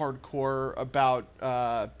hardcore about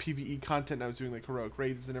PVE content. I was doing like heroic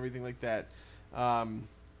raids and everything like that.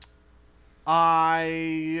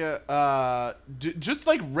 Just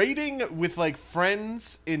like raiding with like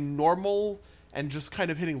friends in normal and just kind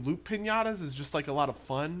of hitting loot pinatas is just like a lot of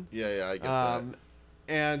fun. Yeah, I get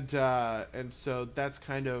that. And so that's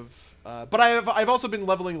kind of but I've also been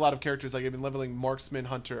leveling a lot of characters. Like I've been leveling marksman,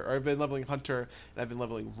 hunter, or I've been leveling hunter, and I've been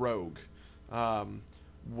leveling rogue.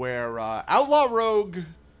 Where outlaw rogue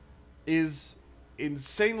is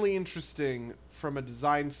insanely interesting from a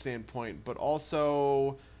design standpoint, but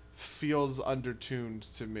also feels undertuned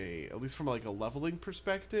to me, at least from like a leveling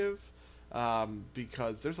perspective.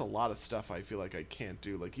 Because there's a lot of stuff I feel like I can't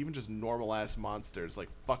do. Like even just normal ass monsters like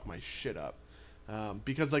fuck my shit up.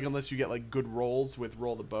 Because like unless you get like good rolls with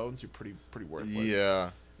roll the bones, you're pretty worthless.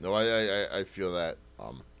 Yeah. No, I feel that.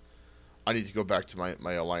 I need to go back to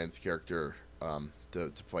my alliance character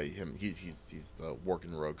to play him. He's the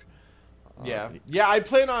working rogue. Yeah. I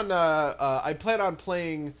plan on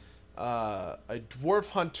playing a dwarf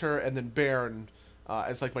hunter and then baron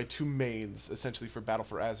as like my two mains essentially for Battle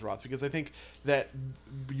for Azeroth, because I think that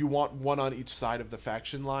you want one on each side of the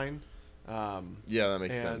faction line. Yeah, that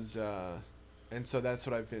makes sense. And so that's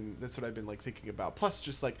what I've been like thinking about. Plus,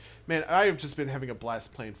 just like, man, I have just been having a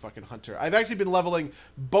blast playing fucking hunter. I've actually been leveling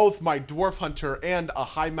both my dwarf hunter and a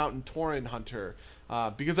high mountain tauren hunter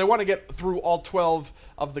because I want to get through all 12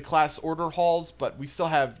 of the class order halls. But we still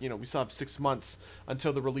have 6 months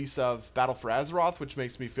until the release of Battle for Azeroth, which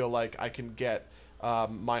makes me feel like I can get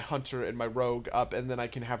my hunter and my rogue up, and then I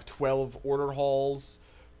can have 12 order halls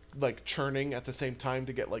like churning at the same time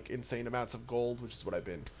to get like insane amounts of gold, which is what I've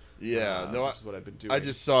been. Yeah, which is what I've been doing. I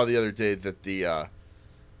just saw the other day that the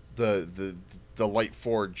light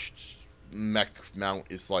forged mech mount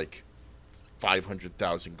is like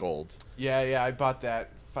 500,000 gold. Yeah, I bought that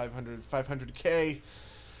 500K.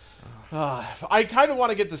 I kind of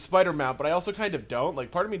want to get the spider mount, but I also kind of don't.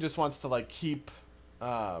 Like, part of me just wants to like keep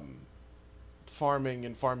farming,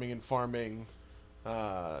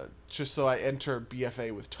 just so I enter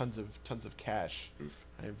BFA with tons of cash. Oof.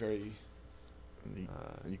 I am very.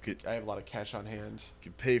 I have a lot of cash on hand. You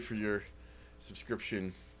could pay for your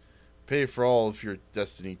subscription, pay for all of your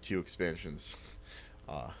Destiny 2 expansions,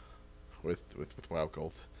 with WoW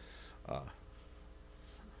Gold.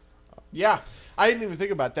 Yeah, I didn't even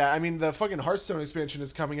think about that. I mean, the fucking Hearthstone expansion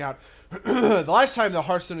is coming out. The last time the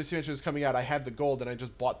Hearthstone expansion was coming out, I had the gold and I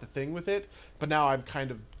just bought the thing with it. But now I'm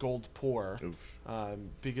kind of gold poor. Oof.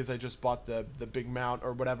 Because I just bought the big mount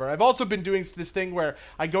or whatever. I've also been doing this thing where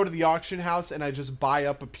I go to the auction house and I just buy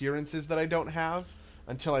up appearances that I don't have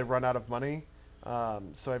until I run out of money.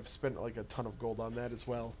 So I've spent like a ton of gold on that as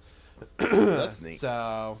well. That's neat.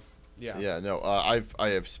 So, yeah. Yeah, no, I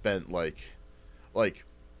have spent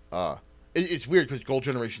it's weird because gold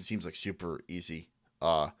generation seems like super easy.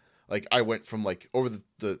 Like I went from like over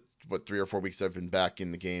the 3 or 4 weeks I've been back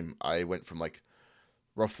in the game, I went from like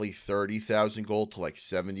roughly 30,000 gold to like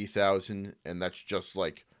 70,000, and that's just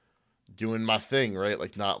like doing my thing, right?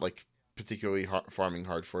 Like not like particularly farming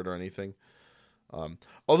hard for it or anything.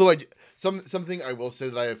 Although something I will say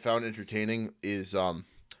that I have found entertaining is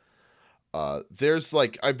there's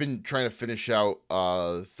like I've been trying to finish out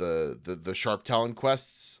the Sharp Talon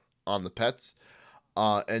quests on the pets.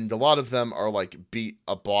 And a lot of them are like beat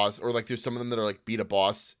a boss, or like there's some of them that are like beat a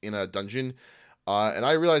boss in a dungeon. And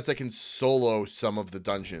I realized I can solo some of the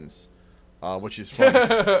dungeons, which is fun.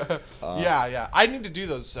 Yeah. I need to do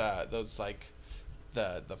those like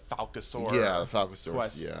the Falcosaur. Yeah, the Falcosaurs.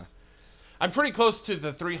 Quests. Yeah. I'm pretty close to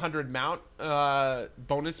the 300 mount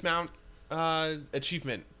bonus mount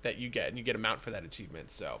achievement that you get, and you get a mount for that achievement.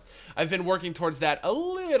 So I've been working towards that a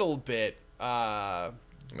little bit.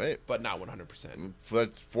 Right. But not 100%.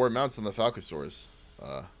 That's 4 mounts on the Falcosaurs.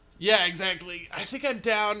 Yeah, exactly. I think I'm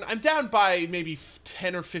down by maybe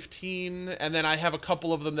 10 or 15, and then I have a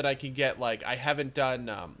couple of them that I can get. Like I haven't done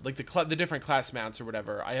like the different class mounts or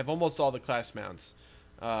whatever. I have almost all the class mounts.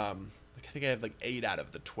 Like I think I have like 8 out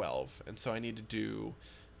of the 12, and so I need to do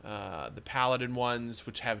the Paladin ones,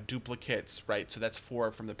 which have duplicates, right? So that's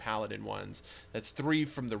 4 from the Paladin ones. That's 3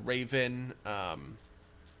 from the Raven that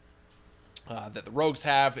the Rogues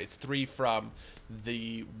have. It's 3 from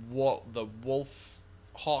the Wolf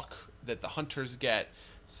Hawk that the Hunters get.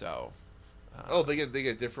 So, they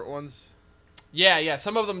get different ones. Yeah.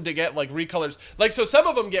 Some of them to get like recolors. Like, so some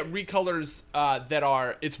of them get recolors that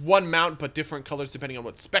are, it's one mount but different colors depending on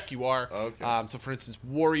what spec you are. Okay. So for instance,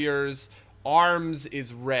 Warriors, Arms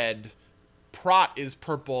is red, Prot is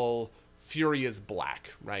purple, Fury is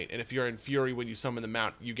black, right? And if you're in Fury when you summon the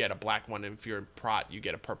mount, you get a black one, and if you're in Prot, you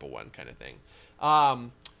get a purple one, kind of thing.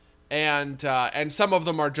 And some of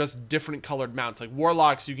them are just different colored mounts. Like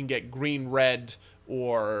Warlocks, you can get green, red,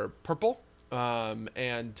 or purple.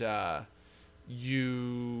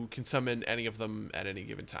 You can summon any of them at any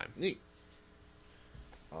given time. Neat.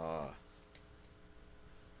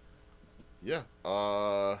 Yeah.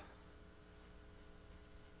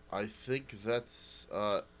 I think that's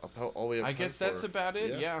about all we have. I guess that's about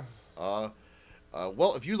it. Yeah. Well,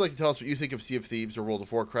 if you'd like to tell us what you think of Sea of Thieves or World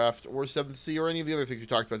of Warcraft or 7th Sea or any of the other things we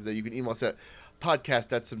talked about today, you can email us at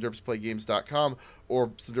podcast@somederpsplaygames.com or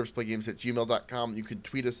somederpsplaygames@gmail.com. You can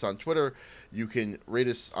tweet us on Twitter. You can rate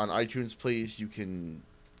us on iTunes, please. You can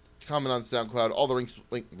comment on SoundCloud. All the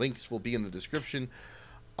links will be in the description.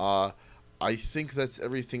 I think that's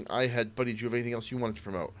everything I had. Buddy, do you have anything else you wanted to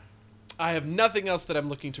promote? I have nothing else that I'm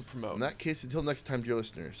looking to promote. In that case, until next time, dear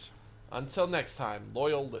listeners. Until next time,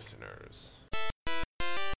 loyal listeners.